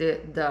crowd.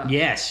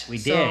 Yes, we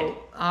did. So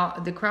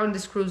the crowd in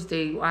this cruise,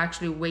 they were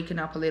actually waking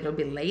up a little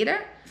bit later.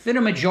 For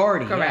the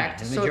majority,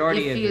 correct. The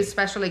majority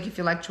especially like if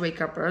you like to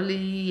wake up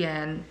early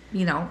and,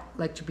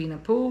 like to be in a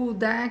pool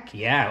deck.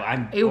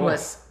 Yeah. It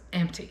was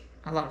empty.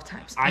 A lot of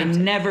times. I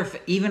never,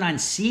 even on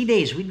sea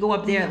days, we'd go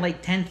up there at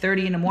like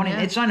 10:30 in the morning.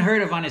 Yeah. It's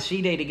unheard of on a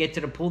sea day to get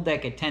to the pool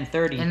deck at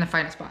 10:30. And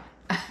find a spot.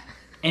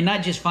 And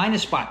not just find a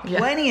spot,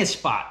 plenty of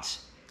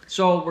spots.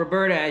 So,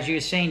 Roberta, as you're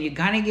saying, you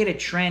kind of get a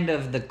trend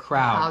of the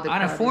crowd.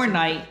 On a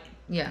 4-night,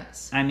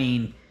 I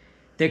mean,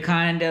 they're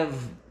kind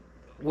of,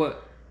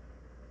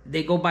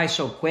 they go by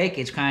so quick,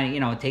 it's kind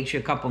of, it takes you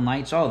a couple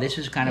nights. Oh, this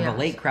is kind of a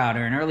late crowd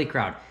or an early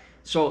crowd.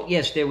 So,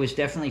 yes, there was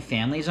definitely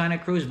families on a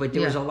cruise, but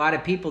there was a lot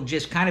of people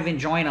just kind of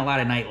enjoying a lot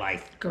of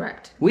nightlife.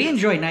 Correct. We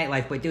enjoy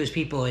nightlife, but there was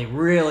people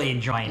really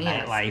enjoying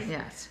nightlife.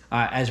 Yes.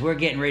 As we're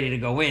getting ready to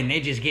go in,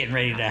 they're just getting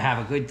ready to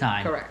have a good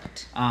time.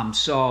 Correct.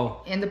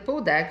 In the pool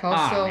deck,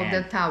 also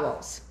the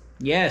towels.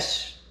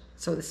 Yes.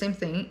 So the same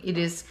thing. It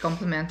is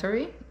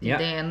complimentary. Yep.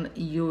 Then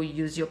you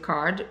use your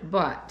card,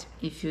 but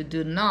if you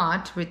do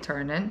not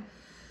return it,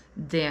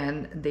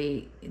 then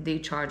they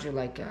charge you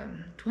like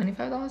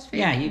 $25 fee.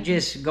 Yeah, you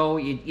just go,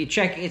 you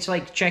check. It's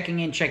like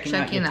checking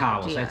out your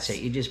towels. That's it.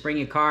 You just bring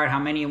your card, how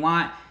many you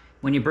want.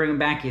 When you bring them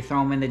back, you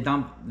throw them in the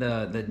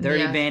the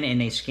dirty bin, and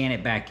they scan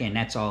it back in.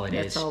 That's all it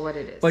is. That's all what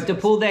it is. But the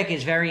pool deck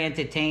is very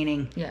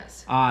entertaining.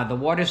 Yes. The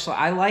water slide.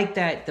 I like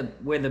that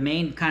where the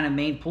main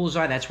pools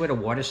are. That's where the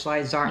water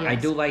slides are. Yes. I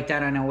do like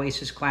that on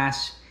Oasis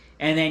class.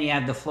 And then you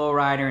have the flow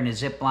rider and the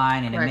zip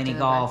line and the mini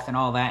golf and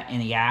all that in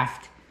the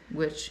aft.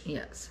 Which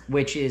is,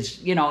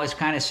 it's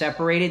kind of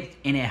separated,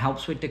 and it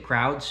helps with the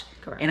crowds.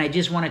 Correct. And I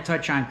just want to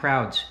touch on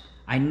crowds.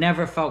 I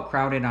never felt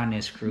crowded on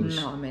this cruise.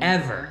 No,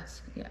 ever.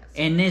 Yes.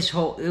 And it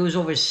was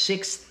over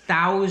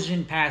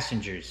 6,000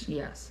 passengers.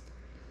 Yes.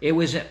 It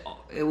was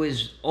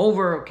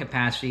over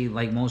capacity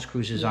like most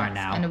cruises are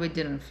now. And we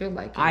didn't feel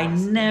like it. I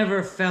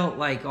never felt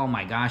like, oh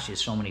my gosh,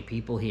 there's so many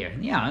people here.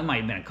 Yeah, it might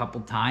have been a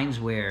couple times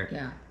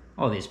where,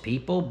 there's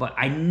people, but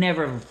I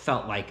never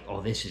felt like,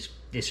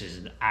 this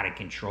is out of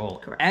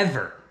control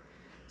ever.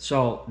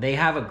 So they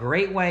have a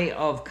great way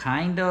of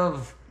kind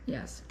of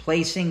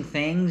placing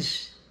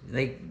things,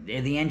 like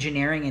the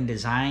engineering and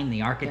design,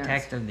 the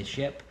architect of the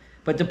ship.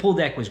 But the pool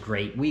deck was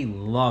great. We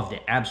loved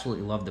it.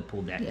 Absolutely loved the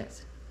pool deck.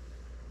 Yes.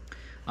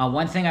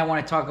 One thing I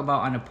want to talk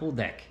about on the pool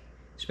deck,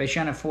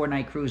 especially on a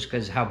 4-night cruise,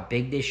 because how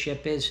big this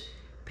ship is,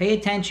 pay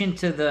attention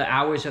to the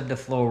hours of the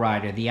flow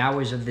rider, the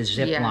hours of the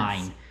zip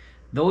line.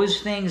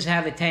 Those things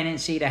have a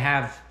tendency to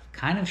have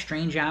kind of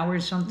strange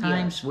hours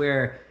sometimes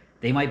where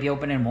they might be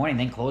open in the morning,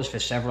 then close for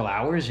several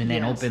hours, and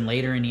then open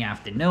later in the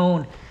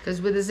afternoon.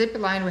 Because with the zip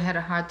line, we had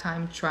a hard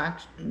time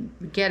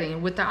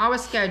with our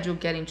schedule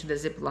getting to the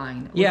zip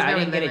line. Yeah, I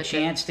didn't get a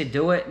chance to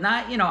do it.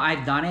 Not,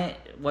 I've done it.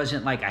 It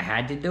wasn't like I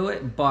had to do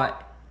it,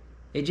 but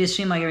it just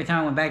seemed like every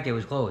time I went back there, it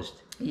was closed.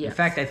 Yes. In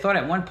fact, I thought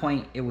at one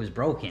point it was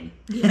broken.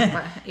 Yeah,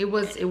 but it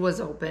was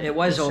open. It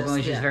was open. It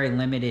was just very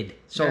limited.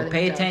 So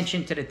pay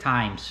attention to the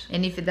times.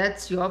 And if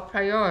that's your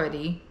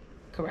priority,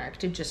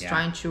 correct, you're just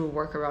trying to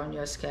work around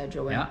your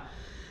schedule.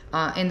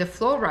 And the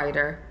flow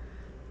rider,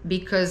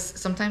 because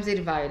sometimes they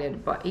divide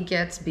it, but it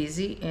gets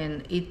busy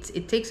and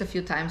it takes a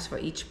few times for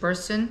each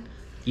person.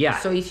 Yeah.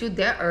 So if you're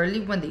there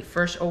early when they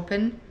first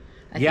open,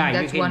 I think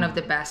that's one of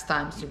the best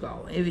times to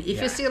go.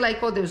 If you see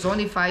like, there's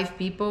only 5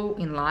 people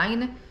in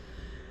line,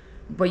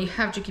 but you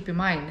have to keep in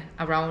mind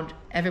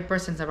every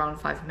person's around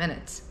 5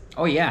 minutes.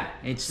 Oh yeah,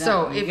 it's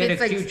so you if get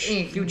it's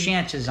a few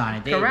chances on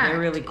it. Correct. They're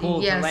really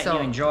cool yeah, to let so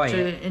you enjoy to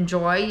it.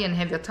 enjoy and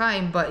have your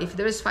time. But if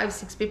there's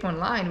 5-6 people in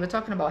line, we're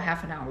talking about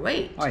half an hour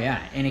wait. Oh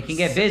yeah, and it can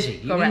get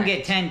busy. You can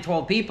get 10,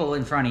 12 people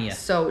in front of you.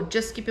 So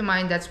just keep in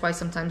mind that's why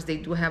sometimes they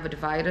do have a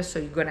divider. So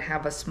you're gonna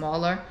have a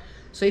smaller.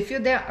 So if you're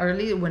there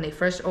early when they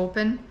first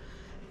open,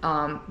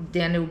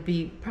 then it would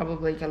be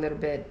probably like a little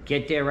bit.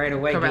 Get there right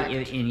away. Correct.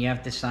 And you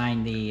have to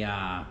sign the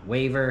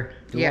waiver.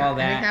 Do all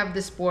that. And they have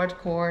the sport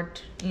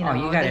court. You know,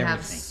 you got they everything.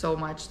 have so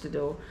much to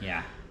do.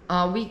 Yeah.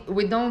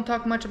 We don't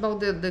talk much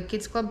about the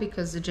kids club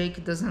because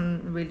Jake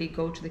doesn't really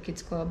go to the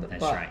kids club. That's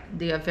but right.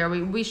 They are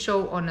we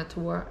show on a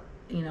tour,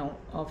 you know,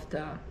 of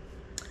the.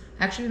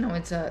 Actually, no,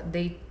 it's a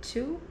day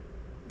 2.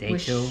 Day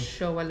 2.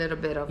 Show a little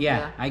bit of.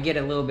 Yeah, I get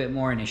a little bit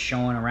more in the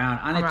showing around.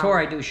 On the tour,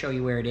 I do show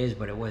you where it is,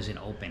 but it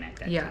wasn't open at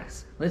that time.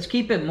 Yes. Let's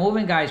keep it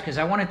moving, guys, because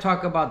I want to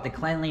talk about the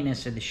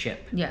cleanliness of the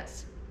ship.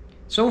 Yes.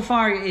 So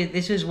far,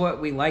 this is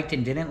what we liked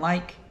and didn't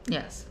like.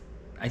 Yes.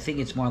 I think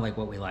it's more like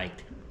what we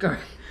liked.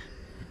 Correct.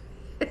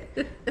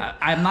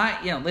 I'm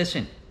not,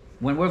 listen,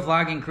 when we're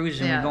vlogging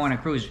cruises and we go on a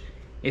cruise,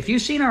 if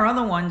you've seen our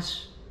other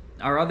ones,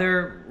 our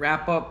other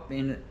wrap up,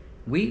 and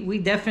we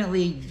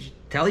definitely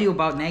tell you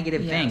about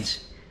negative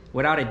things,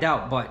 without a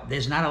doubt, but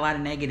there's not a lot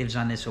of negatives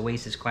on this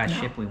Oasis class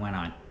ship we went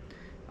on.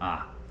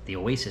 The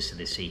Oasis of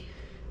the Sea.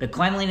 The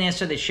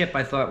cleanliness of the ship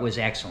I thought was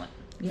excellent.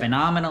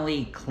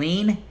 Phenomenally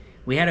clean.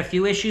 We had a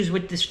few issues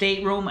with the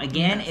stateroom.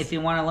 Again, if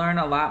you want to learn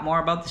a lot more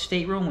about the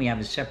stateroom, we have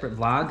a separate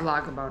vlog.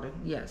 Vlog about it,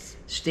 yes.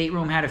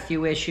 Stateroom had a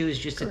few issues,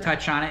 just to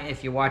touch on it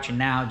if you're watching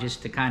now,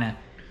 just to kind of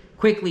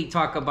quickly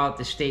talk about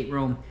the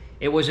stateroom.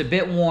 It was a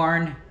bit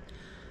worn,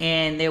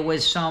 and there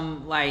was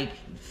some, like,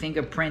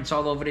 fingerprints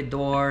all over the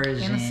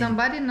doors. And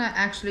somebody not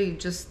actually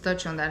just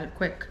touch on that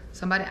quick.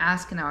 Somebody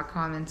asked in our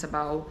comments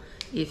about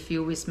if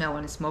we smell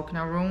any smoke in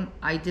our room.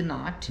 I did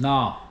not.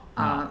 No.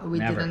 We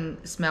never.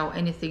 didn't smell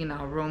anything in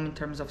our room in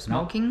terms of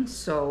smoking.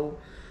 So,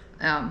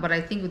 but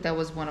I think that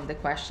was one of the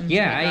questions.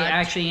 Yeah, I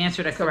actually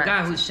answered. I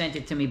forgot who sent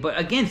it to me. But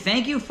again,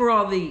 thank you for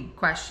all the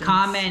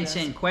comments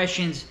and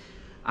questions.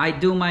 I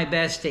do my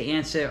best to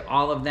answer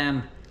all of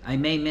them. I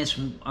may miss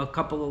a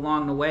couple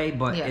along the way,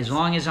 but as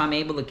long as I'm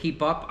able to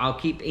keep up, I'll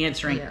keep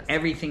answering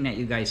everything that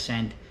you guys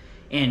send.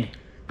 And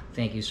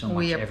thank you so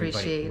much,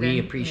 everybody. We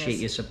appreciate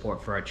your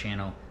support for our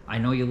channel. I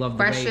know you love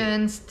the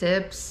questions,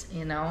 tips,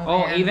 you know.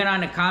 Oh, even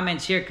on the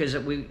comments here, because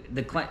where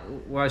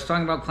I was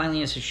talking about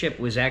cleanliness of ship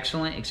was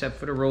excellent, except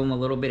for the room, a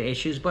little bit of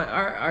issues. But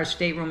our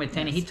stateroom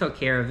attendant, he took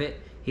care of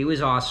it. He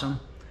was awesome.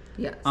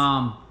 Yes.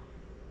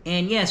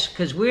 And yes,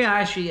 because we're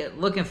actually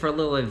looking for a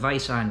little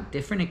advice on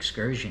different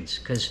excursions.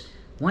 Because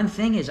one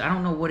thing is, I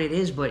don't know what it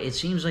is, but it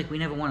seems like we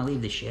never want to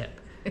leave the ship.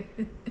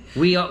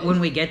 When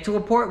we get to a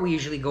port, we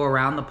usually go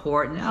around the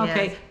port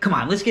and come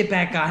on, let's get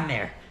back on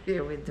there.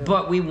 Yeah, we do.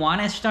 But we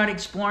want to start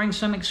exploring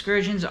some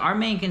excursions. Our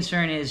main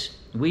concern is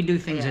we do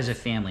things as a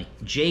family.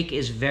 Jake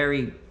is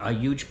a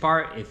huge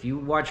part. If you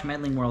watch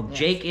Medling World,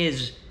 Jake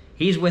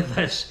he's with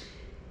us.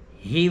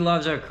 He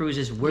loves our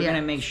cruises. We're going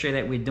to make sure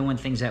that we're doing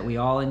things that we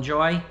all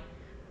enjoy.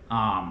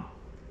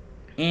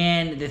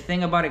 And the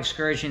thing about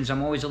excursions,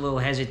 I'm always a little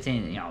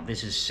hesitant.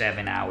 This is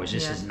 7 hours.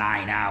 This is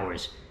 9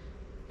 hours.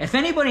 If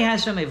anybody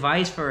has some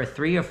advice for a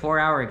 3 or 4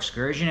 hour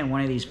excursion in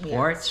one of these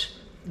ports,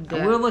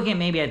 we're looking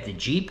maybe at the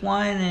Jeep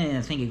one, and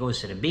I think it goes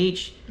to the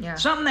beach. Yeah.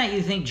 Something that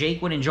you think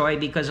Jake would enjoy,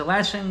 because the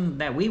last thing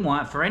that we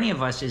want for any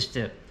of us is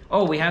to,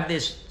 we have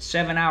this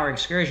 7 hour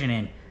excursion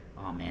and,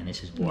 oh man,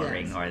 this is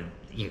boring, or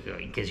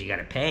because you got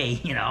to pay,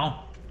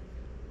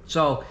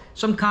 So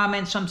some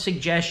comments, some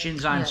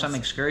suggestions on some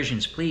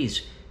excursions,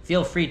 please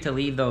feel free to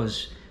leave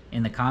those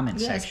in the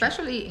comments section.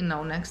 Especially,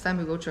 next time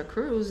we go to a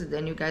cruise,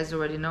 then you guys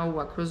already know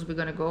what cruise we're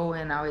going to go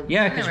and our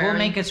because we'll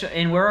make it,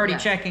 and we're already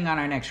checking on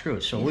our next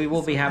cruise. So we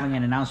will be having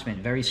an announcement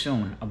very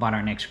soon about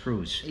our next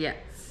cruise. Yes.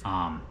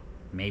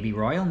 Maybe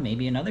Royal,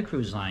 maybe another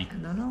cruise line. I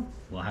don't know.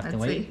 We'll have to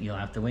wait. You'll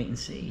have to wait and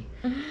see.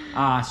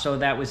 So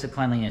that was the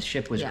cleanliness.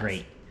 Ship was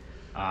great.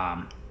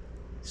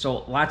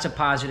 So lots of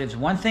positives.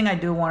 One thing I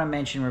do want to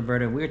mention,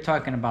 Roberta, we were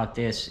talking about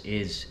this,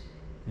 is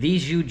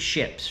these huge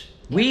ships.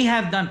 We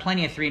have done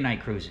plenty of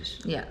 3-night cruises.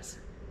 Yes.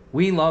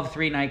 We love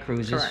 3-night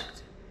cruises.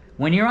 Correct.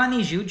 When you're on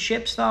these huge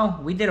ships, though,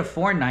 we did a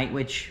 4-night,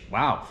 which,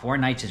 4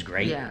 nights is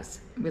great.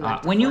 Yes.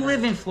 When you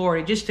live in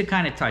Florida, just to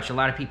kind of touch, a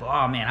lot of people,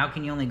 oh man, how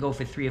can you only go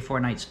for 3 or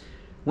 4 nights?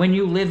 When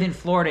you live in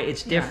Florida,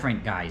 it's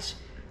different, guys.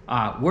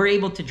 We're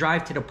able to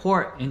drive to the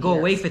port and go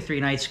away for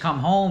 3 nights, come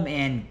home,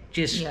 and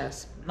just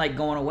like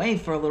going away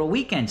for a little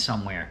weekend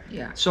somewhere.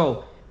 Yeah.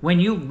 So when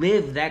you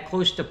live that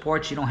close to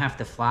ports, you don't have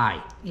to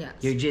fly. Yes.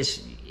 You're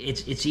just,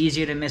 it's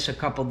easier to miss a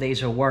couple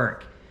days of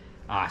work,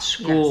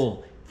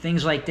 school,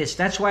 things like this.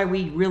 That's why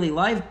we really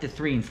like the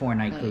 3 and 4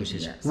 night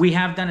cruises. Yes. We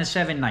have done a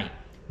 7-night.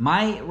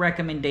 My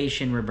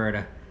recommendation,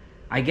 Roberta,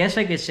 I guess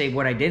I could say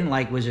what I didn't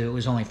like was it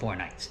was only 4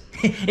 nights.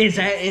 Is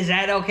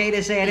that okay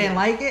to say I didn't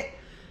like it?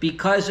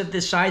 Because of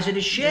the size of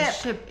the ship.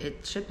 The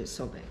ship is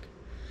so big.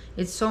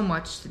 It's so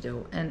much to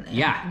do. And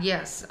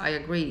yes, I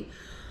agree.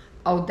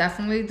 I'll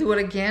definitely do it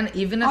again,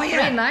 even if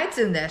 3 nights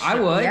in that ship. I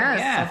would,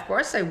 yes, of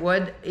course I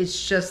would.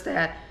 It's just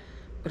that,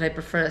 would I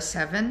prefer a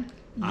 7?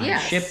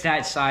 Yes. Ship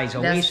that size,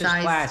 Oasis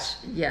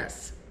class.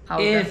 Yes.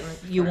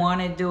 If you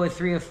want to do a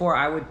 3 or 4,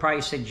 I would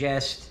probably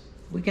suggest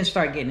we can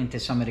start getting into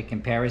some of the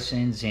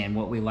comparisons and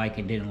what we like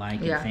and didn't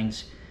like and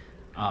things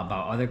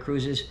about other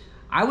cruises.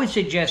 I would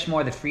suggest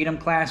more the Freedom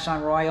class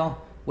on Royal,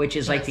 which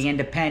is like the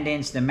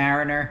Independence, the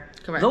Mariner.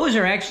 Correct. Those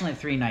are excellent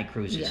 3-night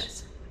cruises.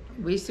 Yes.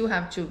 We still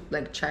have to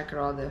like check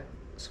all the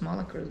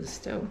smaller cruises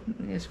too.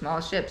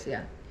 Small ships,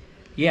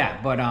 Yeah,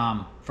 but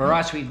for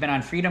us, we've been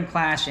on Freedom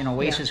class and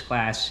Oasis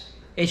class.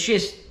 It's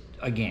just,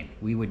 again,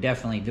 we would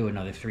definitely do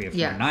another 3 or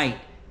 4 night.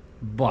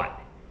 But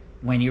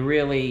when you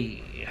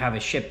really have a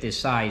ship this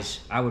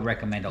size, I would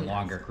recommend a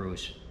longer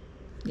cruise.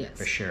 Yes.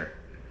 For sure.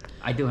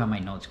 I do have my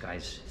notes,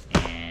 guys,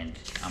 and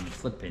I'm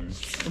flipping.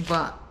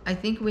 But I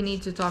think we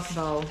need to talk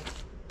about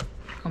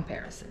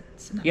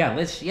comparisons. Yeah,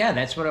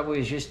 that's what I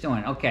was just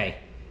doing. Okay.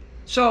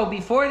 So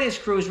before this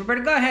cruise,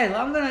 Roberta, go ahead.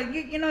 I'm gonna,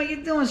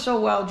 you're doing so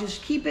well.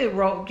 Just keep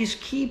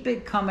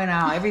it coming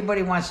out.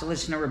 Everybody wants to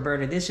listen to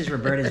Roberta. This is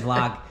Roberta's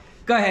vlog.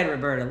 Go ahead,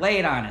 Roberta. Lay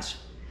it on us.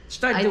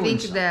 I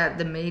think that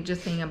the major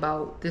thing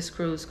about this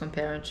cruise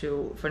compared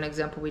to, for an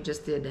example, we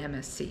just did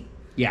MSC.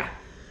 Yeah.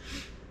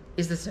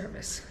 Is the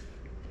service.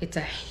 It's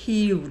a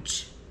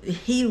huge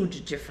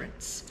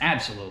difference.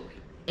 Absolutely.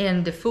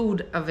 And the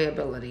food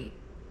availability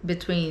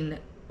between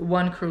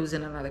one cruise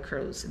and another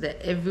cruise.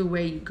 That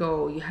everywhere you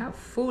go, you have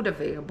food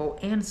available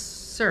and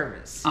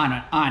service.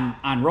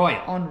 On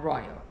Royal. On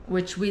Royal,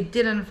 which we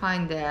didn't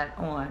find that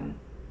on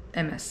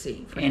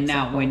MSC. And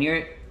now when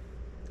you're,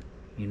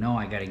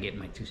 I got to get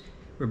my two.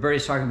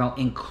 Roberta's talking about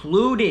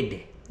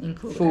included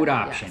food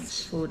options.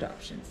 Yes, food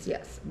options,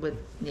 yes,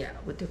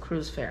 with the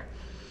cruise fare.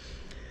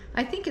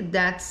 I think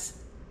that's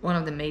one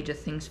of the major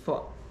things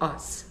for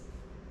us.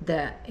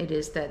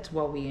 That's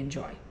what we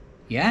enjoy.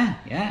 Yeah,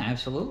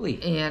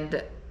 absolutely.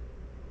 And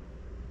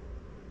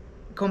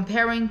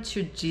comparing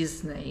to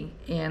Disney,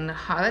 and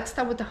let's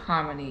start with the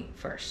Harmony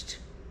first.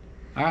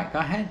 All right, go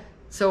ahead.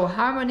 So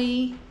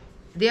Harmony,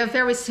 they are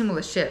very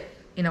similar ship.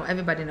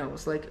 Everybody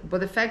knows. But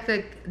the fact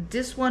that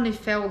this one, it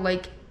felt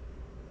like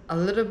a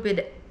little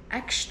bit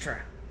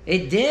extra.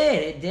 It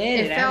did.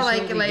 It felt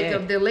like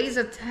the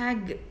laser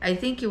tag. I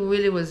think it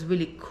was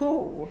really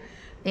cool,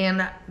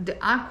 and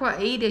the Aqua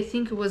 8, I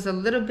think it was a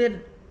little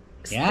bit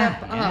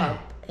step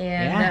up.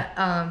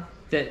 And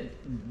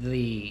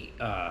the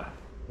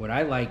what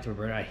I liked,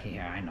 Roberta.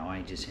 I know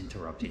I just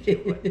interrupted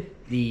you, but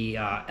the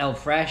El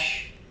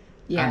Fresh.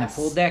 On the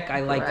pool deck, I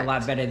liked a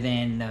lot better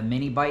than the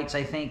Mini Bites,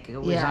 I think. It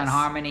was on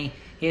Harmony.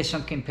 Here's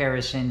some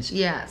comparisons.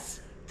 Yes.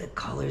 The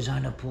colors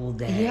on the pool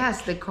deck.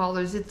 Yes, the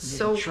colors. It's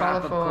so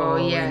tropical,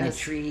 colorful. Yes. And the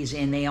trees.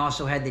 And they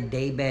also had the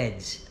day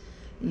beds.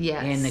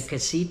 Yes. And the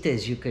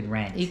casitas you could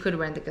rent. You could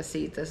rent the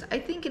casitas. I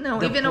think, even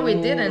though we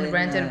didn't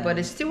rent it, but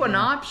it's still an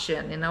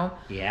option,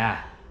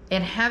 Yeah.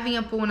 And having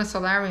a pool in a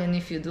solarium,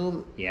 if you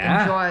do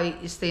enjoy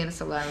staying in a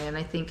solarium,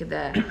 I think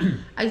that...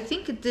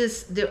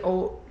 the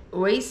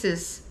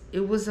Oasis...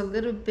 It was a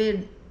little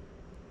bit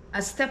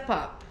a step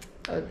up,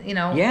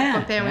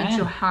 comparing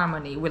to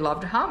Harmony. We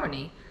loved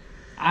Harmony.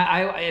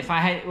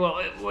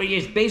 What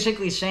you're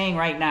basically saying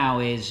right now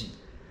is,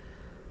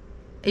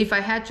 if I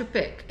had to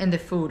pick, and the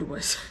food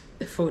was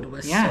so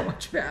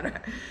much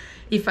better.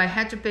 If I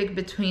had to pick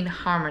between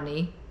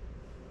Harmony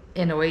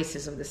and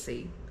Oasis of the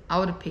Sea, I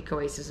would pick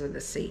Oasis of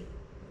the Sea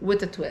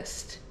with a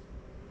twist.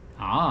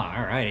 Oh,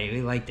 all right.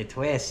 We like the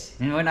twist,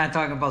 and we're not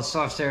talking about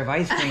soft serve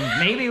ice cream.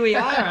 Maybe we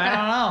are. I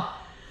don't know.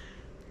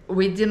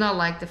 We did not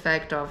like the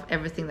fact of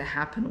everything that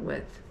happened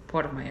with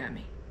Port of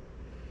Miami.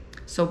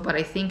 But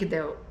I think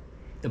the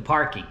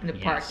parking,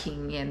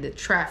 parking and the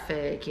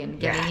traffic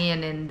and getting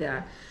in and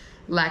the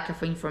lack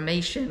of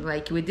information.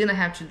 We didn't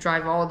have to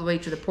drive all the way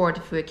to the port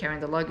if we were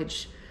carrying the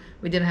luggage.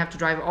 We didn't have to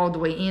drive all the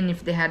way in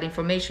if they had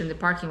information. The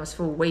parking was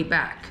full way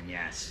back.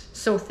 Yes.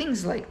 So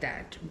things like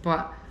that.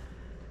 But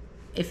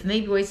if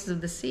maybe Oasis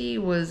of the Sea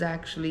was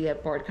actually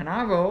at Port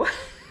Canaveral,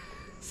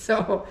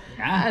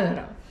 I don't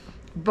know.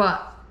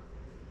 But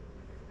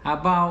How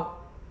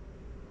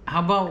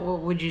about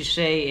what would you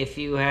say if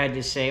you had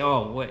to say,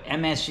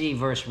 MSC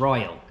versus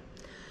Royal?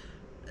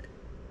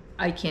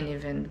 I can't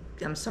even.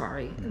 I'm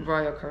sorry,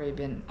 Royal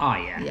Caribbean. Oh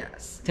yeah.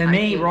 Yes. To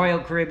me, Royal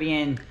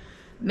Caribbean.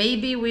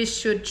 Maybe we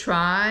should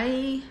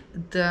try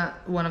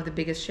one of the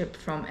biggest ships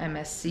from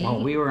MSC.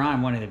 Well, we were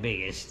on one of the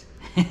biggest.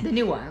 The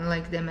new one,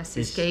 like the MSC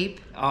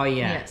Escape. Oh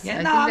yeah. Yes.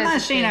 Yeah. No, I'm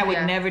not saying I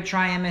would never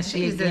try MSC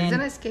again. Is it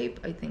an Escape?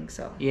 I think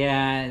so.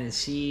 Yeah.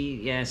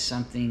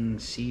 Something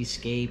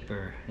Seascape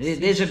or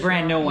there's a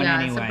brand new one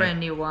anyway. Yeah, it's a brand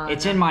new one.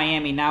 It's in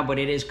Miami now, but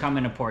it is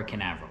coming to Port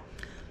Canaveral.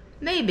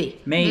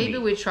 Maybe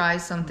we try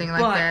something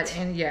like that,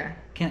 and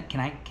Can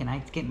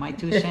I get my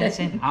 2 cents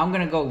in? I'm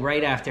gonna go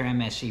right after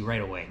MSC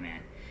right away, man.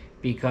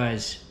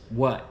 Because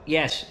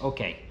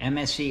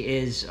MSC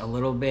is a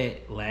little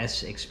bit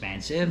less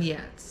expensive.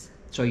 Yes.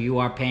 So you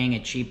are paying a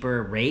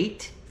cheaper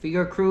rate for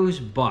your cruise,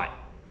 but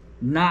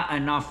not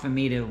enough for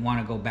me to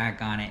want to go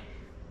back on it.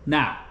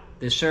 Now,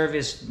 the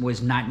service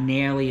was not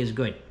nearly as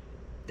good.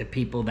 the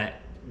people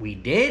that we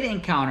did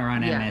encounter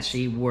on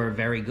MSC were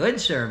very good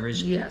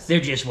servers. Yes. There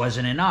just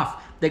wasn't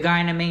enough. The guy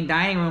in the main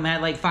dining room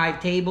had like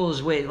 5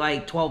 tables with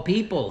like 12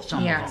 people,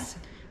 some of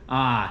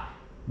them.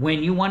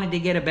 When you wanted to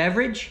get a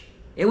beverage,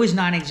 it was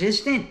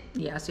non-existent.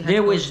 Yes.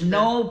 There was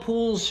no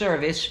pool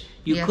service.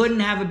 You couldn't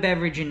have a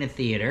beverage in the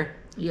theater.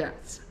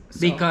 Yes.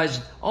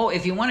 Because,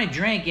 if you want to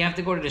drink, you have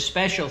to go to the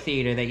special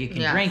theater that you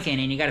can drink in,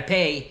 and you got to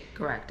pay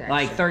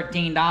like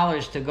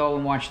 $13 to go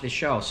and watch the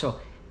show. So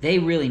they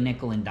really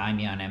nickel and dime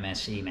you on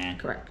MSC, man.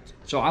 Correct.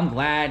 So I'm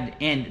glad.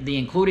 And the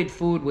included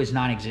food was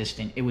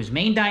non-existent. It was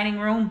main dining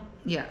room.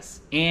 Yes.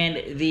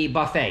 And the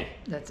buffet.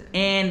 That's it.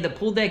 And the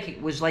pool deck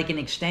was like an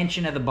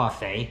extension of the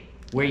buffet.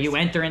 Where you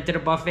enter into the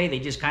buffet, they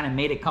just kind of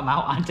made it come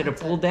out onto the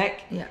pool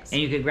deck. Yes.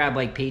 And you could grab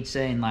like pizza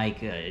and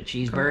like a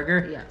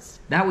cheeseburger. Yes.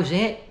 That was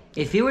it.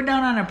 If you were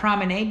down on a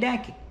promenade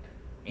deck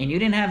and you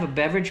didn't have a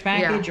beverage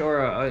package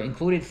or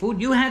included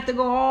food, you had to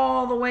go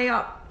all the way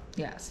up.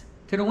 Yes.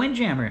 To the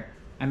Windjammer.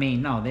 I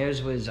mean, no,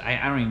 theirs was,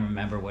 I don't even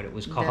remember what it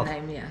was called. The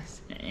name,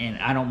 yes. And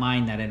I don't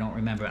mind that I don't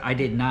remember. I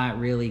did not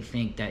really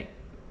think that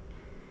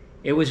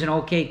it was an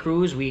okay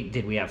cruise.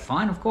 Did we have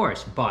fun? Of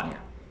course. But,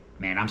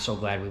 man, I'm so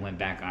glad we went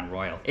back on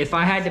Royal. If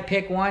I had to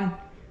pick one,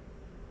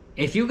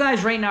 if you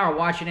guys right now are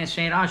watching this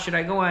saying, should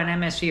I go on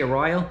MSC or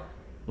Royal?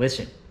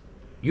 Listen.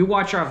 You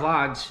watch our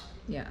vlogs.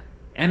 Yeah.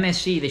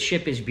 MSC, the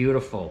ship is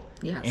beautiful.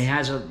 Yes.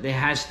 It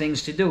has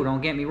things to do.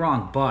 Don't get me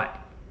wrong, but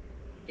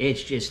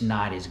it's just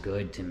not as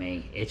good to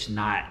me. It's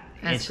not.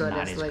 It's not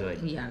as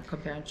good. Yeah,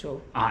 compared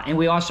to. And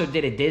we also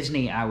did a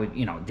Disney.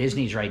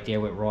 Disney's right there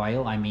with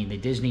Royal. I mean, the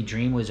Disney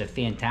Dream was a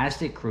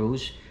fantastic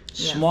cruise.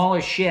 Smaller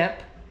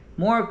ship,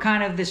 more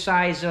kind of the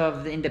size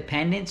of the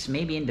Independence.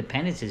 Maybe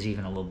Independence is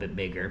even a little bit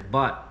bigger,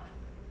 but.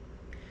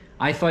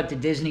 I thought the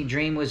Disney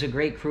Dream was a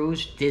great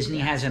cruise. Disney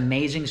has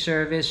amazing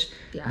service.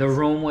 Yes. The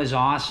room was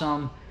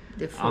awesome.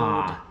 The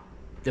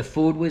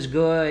food was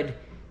good.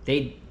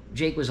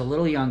 Jake was a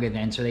little younger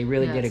then, so they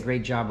really did a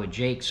great job with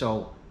Jake.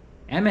 So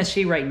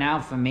MSC right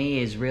now for me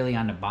is really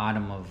on the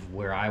bottom of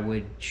where I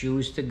would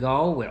choose to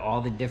go with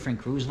all the different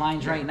cruise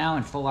lines right now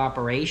in full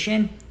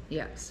operation.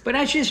 Yes. But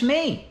that's just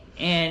me.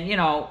 And,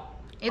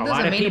 it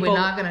doesn't mean we're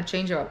not going to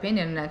change our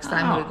opinion next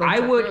time we go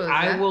to cruise.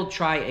 I will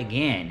try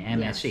again,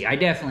 MSC. Yes. I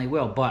definitely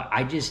will. But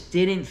I just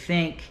didn't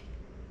think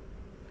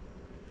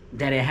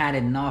that it had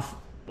enough,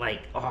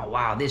 like, oh,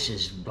 wow, this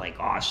is, like,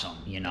 awesome,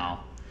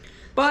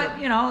 But,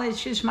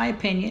 it's just my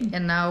opinion.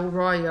 And now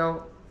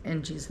Royal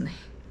and Disney.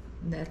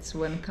 That's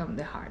when come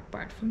the hard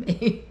part for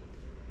me.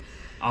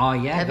 Oh,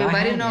 yeah.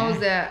 Everybody knows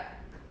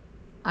that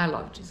I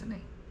love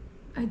Disney.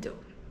 I do.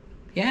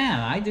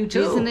 Yeah, I do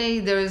too.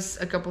 Disney, there's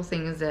a couple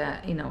things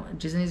that,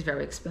 Disney is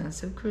very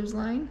expensive cruise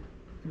line.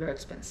 Very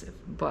expensive.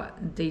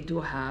 But they do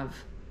have,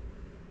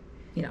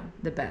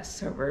 the best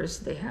servers.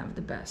 They have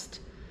the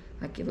best.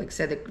 Like I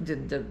said,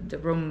 the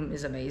room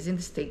is amazing.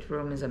 The state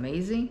room is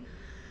amazing.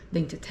 The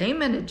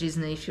entertainment at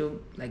Disney, if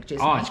you like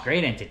Disney. Oh, it's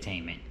great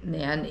entertainment.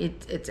 And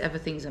it's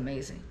everything's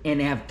amazing.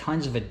 And they have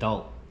tons of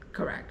adult.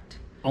 Correct.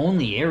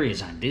 Only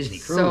areas on Disney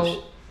Cruise.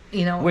 So,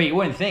 where you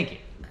wouldn't think it.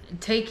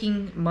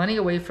 Taking money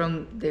away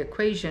from the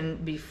equation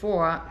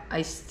before,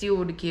 I still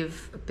would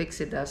give a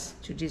pixie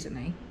dust to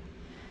Disney.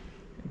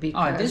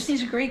 Because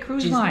Disney's a great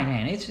cruise line,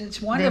 man.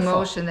 It's wonderful. The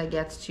emotion that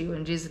gets to you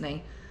in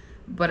Disney.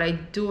 But I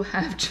do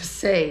have to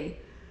say,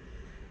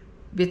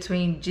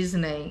 between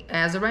Disney,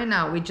 as of right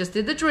now, we just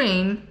did the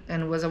Dream,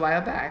 and it was a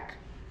while back.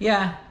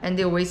 Yeah. And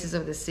the Oasis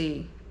of the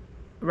Sea.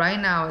 Right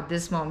now, at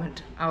this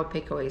moment, I'll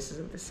pick Oasis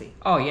of the Sea.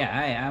 Oh,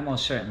 yeah, I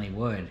most certainly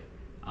would.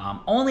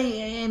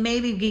 Only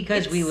maybe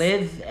because we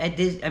live at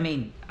Disney. I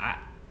mean,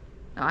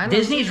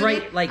 Disney's Disney.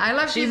 right. Like, I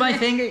love see Disney. My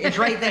finger? It's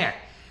right there.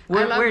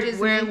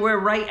 We're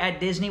right at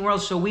Disney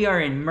World, so we are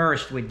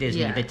immersed with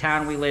Disney, the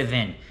town we live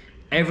in.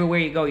 Everywhere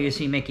you go, you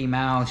see Mickey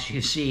Mouse.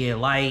 You see a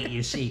light.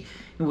 You see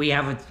we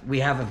have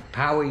a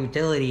power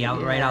utility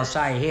out right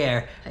outside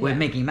here with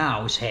Mickey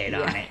Mouse head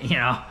on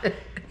it.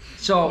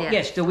 So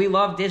yes, do we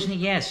love Disney?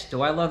 Yes.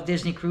 Do I love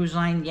Disney Cruise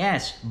Line?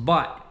 Yes,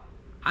 but.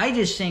 I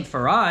just think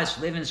for us,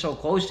 living so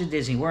close to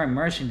Disney, we're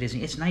immersed in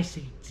Disney, it's nice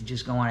to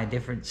just go on a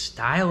different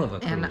style of a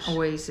cruise. And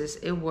Oasis,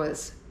 it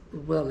was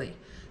really,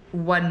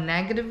 what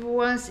negative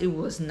was, it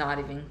was not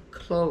even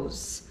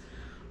close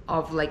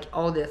of like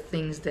all the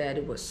things that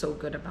it was so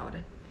good about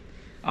it.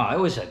 Oh, it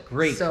was a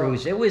great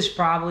cruise. It was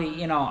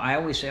probably, I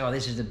always say,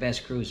 this is the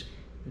best cruise.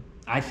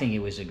 I think it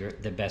was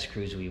the best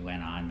cruise we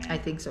went on, man. I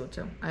think so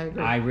too. I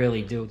agree. I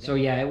really do. So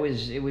yeah, it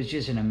was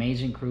just an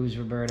amazing cruise,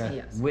 Roberta.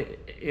 Yes.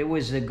 It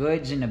was the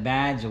goods and the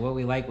bads, of what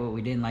we liked, what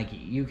we didn't like.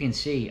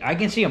 I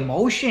can see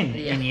emotion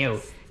in you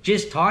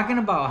just talking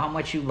about how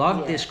much you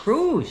loved this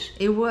cruise.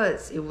 It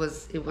was really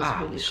it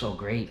was so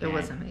great, man. It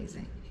was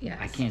amazing. Yes.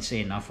 I can't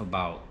say enough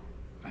about.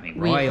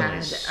 Royal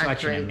is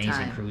such an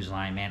amazing cruise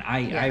line, man.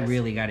 I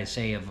really got to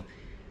say,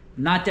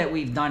 not that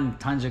we've done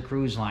tons of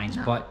cruise lines,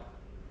 but.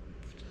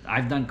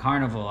 I've done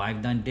Carnival.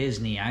 I've done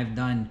Disney. I've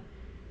done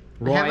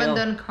Royal. We haven't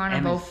done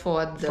Carnival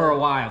for a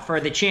while for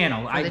the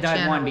channel. I've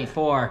done one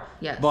before.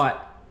 Yes.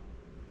 But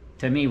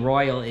to me,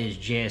 Royal is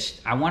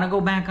just... I want to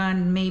go back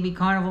on maybe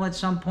Carnival at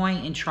some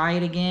point and try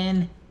it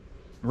again.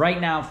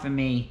 Right now, for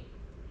me,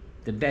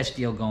 the best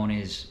deal going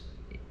is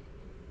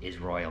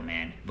Royal,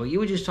 man. But you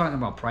were just talking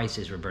about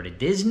prices, Roberta.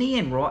 Disney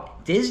and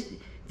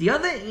the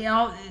other, you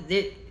know,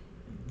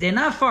 they're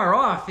not far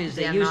off.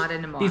 They're not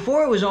anymore.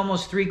 Before it was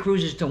almost 3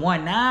 cruises to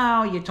 1.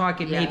 Now you're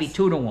talking maybe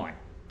 2 to 1.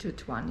 2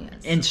 to 1, yes.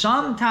 And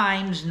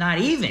sometimes not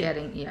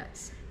even.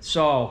 Yes.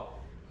 So,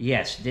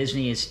 yes,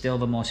 Disney is still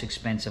the most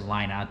expensive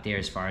line out there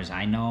as far as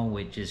I know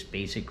with just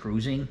basic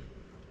cruising.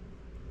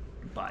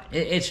 But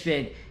it's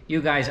been,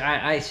 you guys,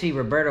 I see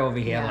Roberta over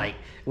here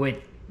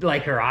with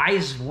her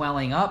eyes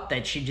welling up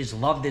that she just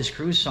loved this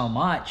cruise so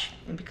much.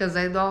 And because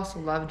I also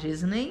love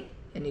Disney.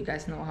 And you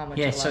guys know how much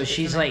I love so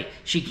she's Disney. like,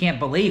 she can't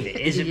believe it.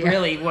 Is it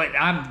really what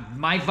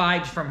my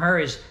vibes from her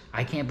is,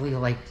 I can't believe I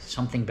like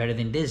something better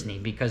than Disney,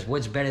 because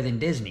what's better than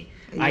Disney?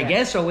 I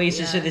guess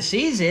Oasis of the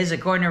Seas is,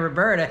 according to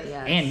Roberta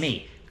and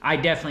me. I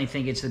definitely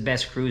think it's the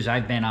best cruise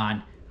I've been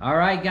on. All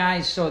right,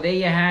 guys, so there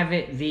you have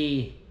it.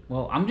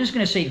 I'm just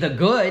going to say the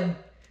good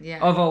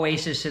of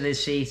Oasis of the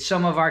Sea.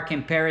 Some of our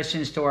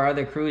comparisons to our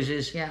other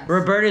cruises. Yes.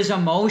 Roberta's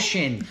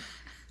emotion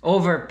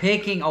over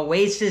picking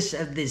Oasis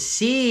of the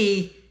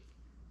Sea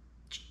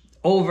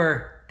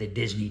over the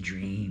Disney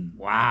Dream.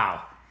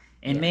 Wow.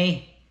 And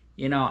me,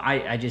 you know,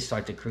 I just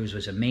thought the cruise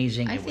was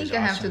amazing. I think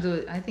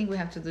we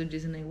have to do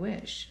Disney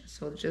Wish.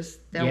 So just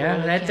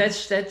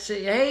that's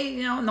hey,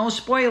 you know, no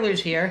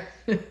spoilers here.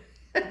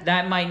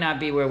 That might not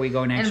be where we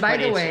go next. And by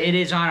the way, it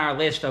is on our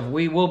list of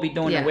we will be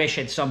doing a Wish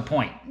at some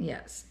point.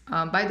 Yes.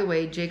 By the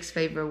way, Jake's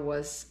favorite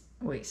was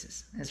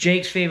Oasis.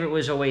 Jake's favorite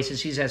was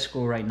Oasis. He's at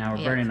school right now.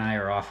 Roberta and I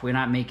are off. We're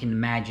not making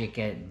magic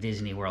at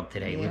Disney World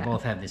today. We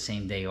both have the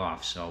same day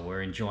off. So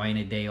we're enjoying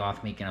a day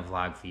off, making a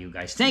vlog for you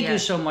guys. Thank you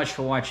so much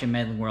for watching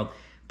Medling World.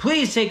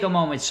 Please take a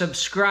moment.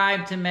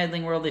 Subscribe to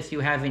Medling World if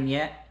you haven't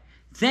yet.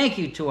 Thank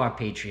you to our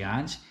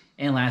Patreons.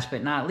 And last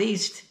but not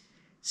least,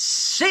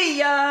 see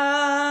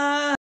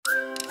ya!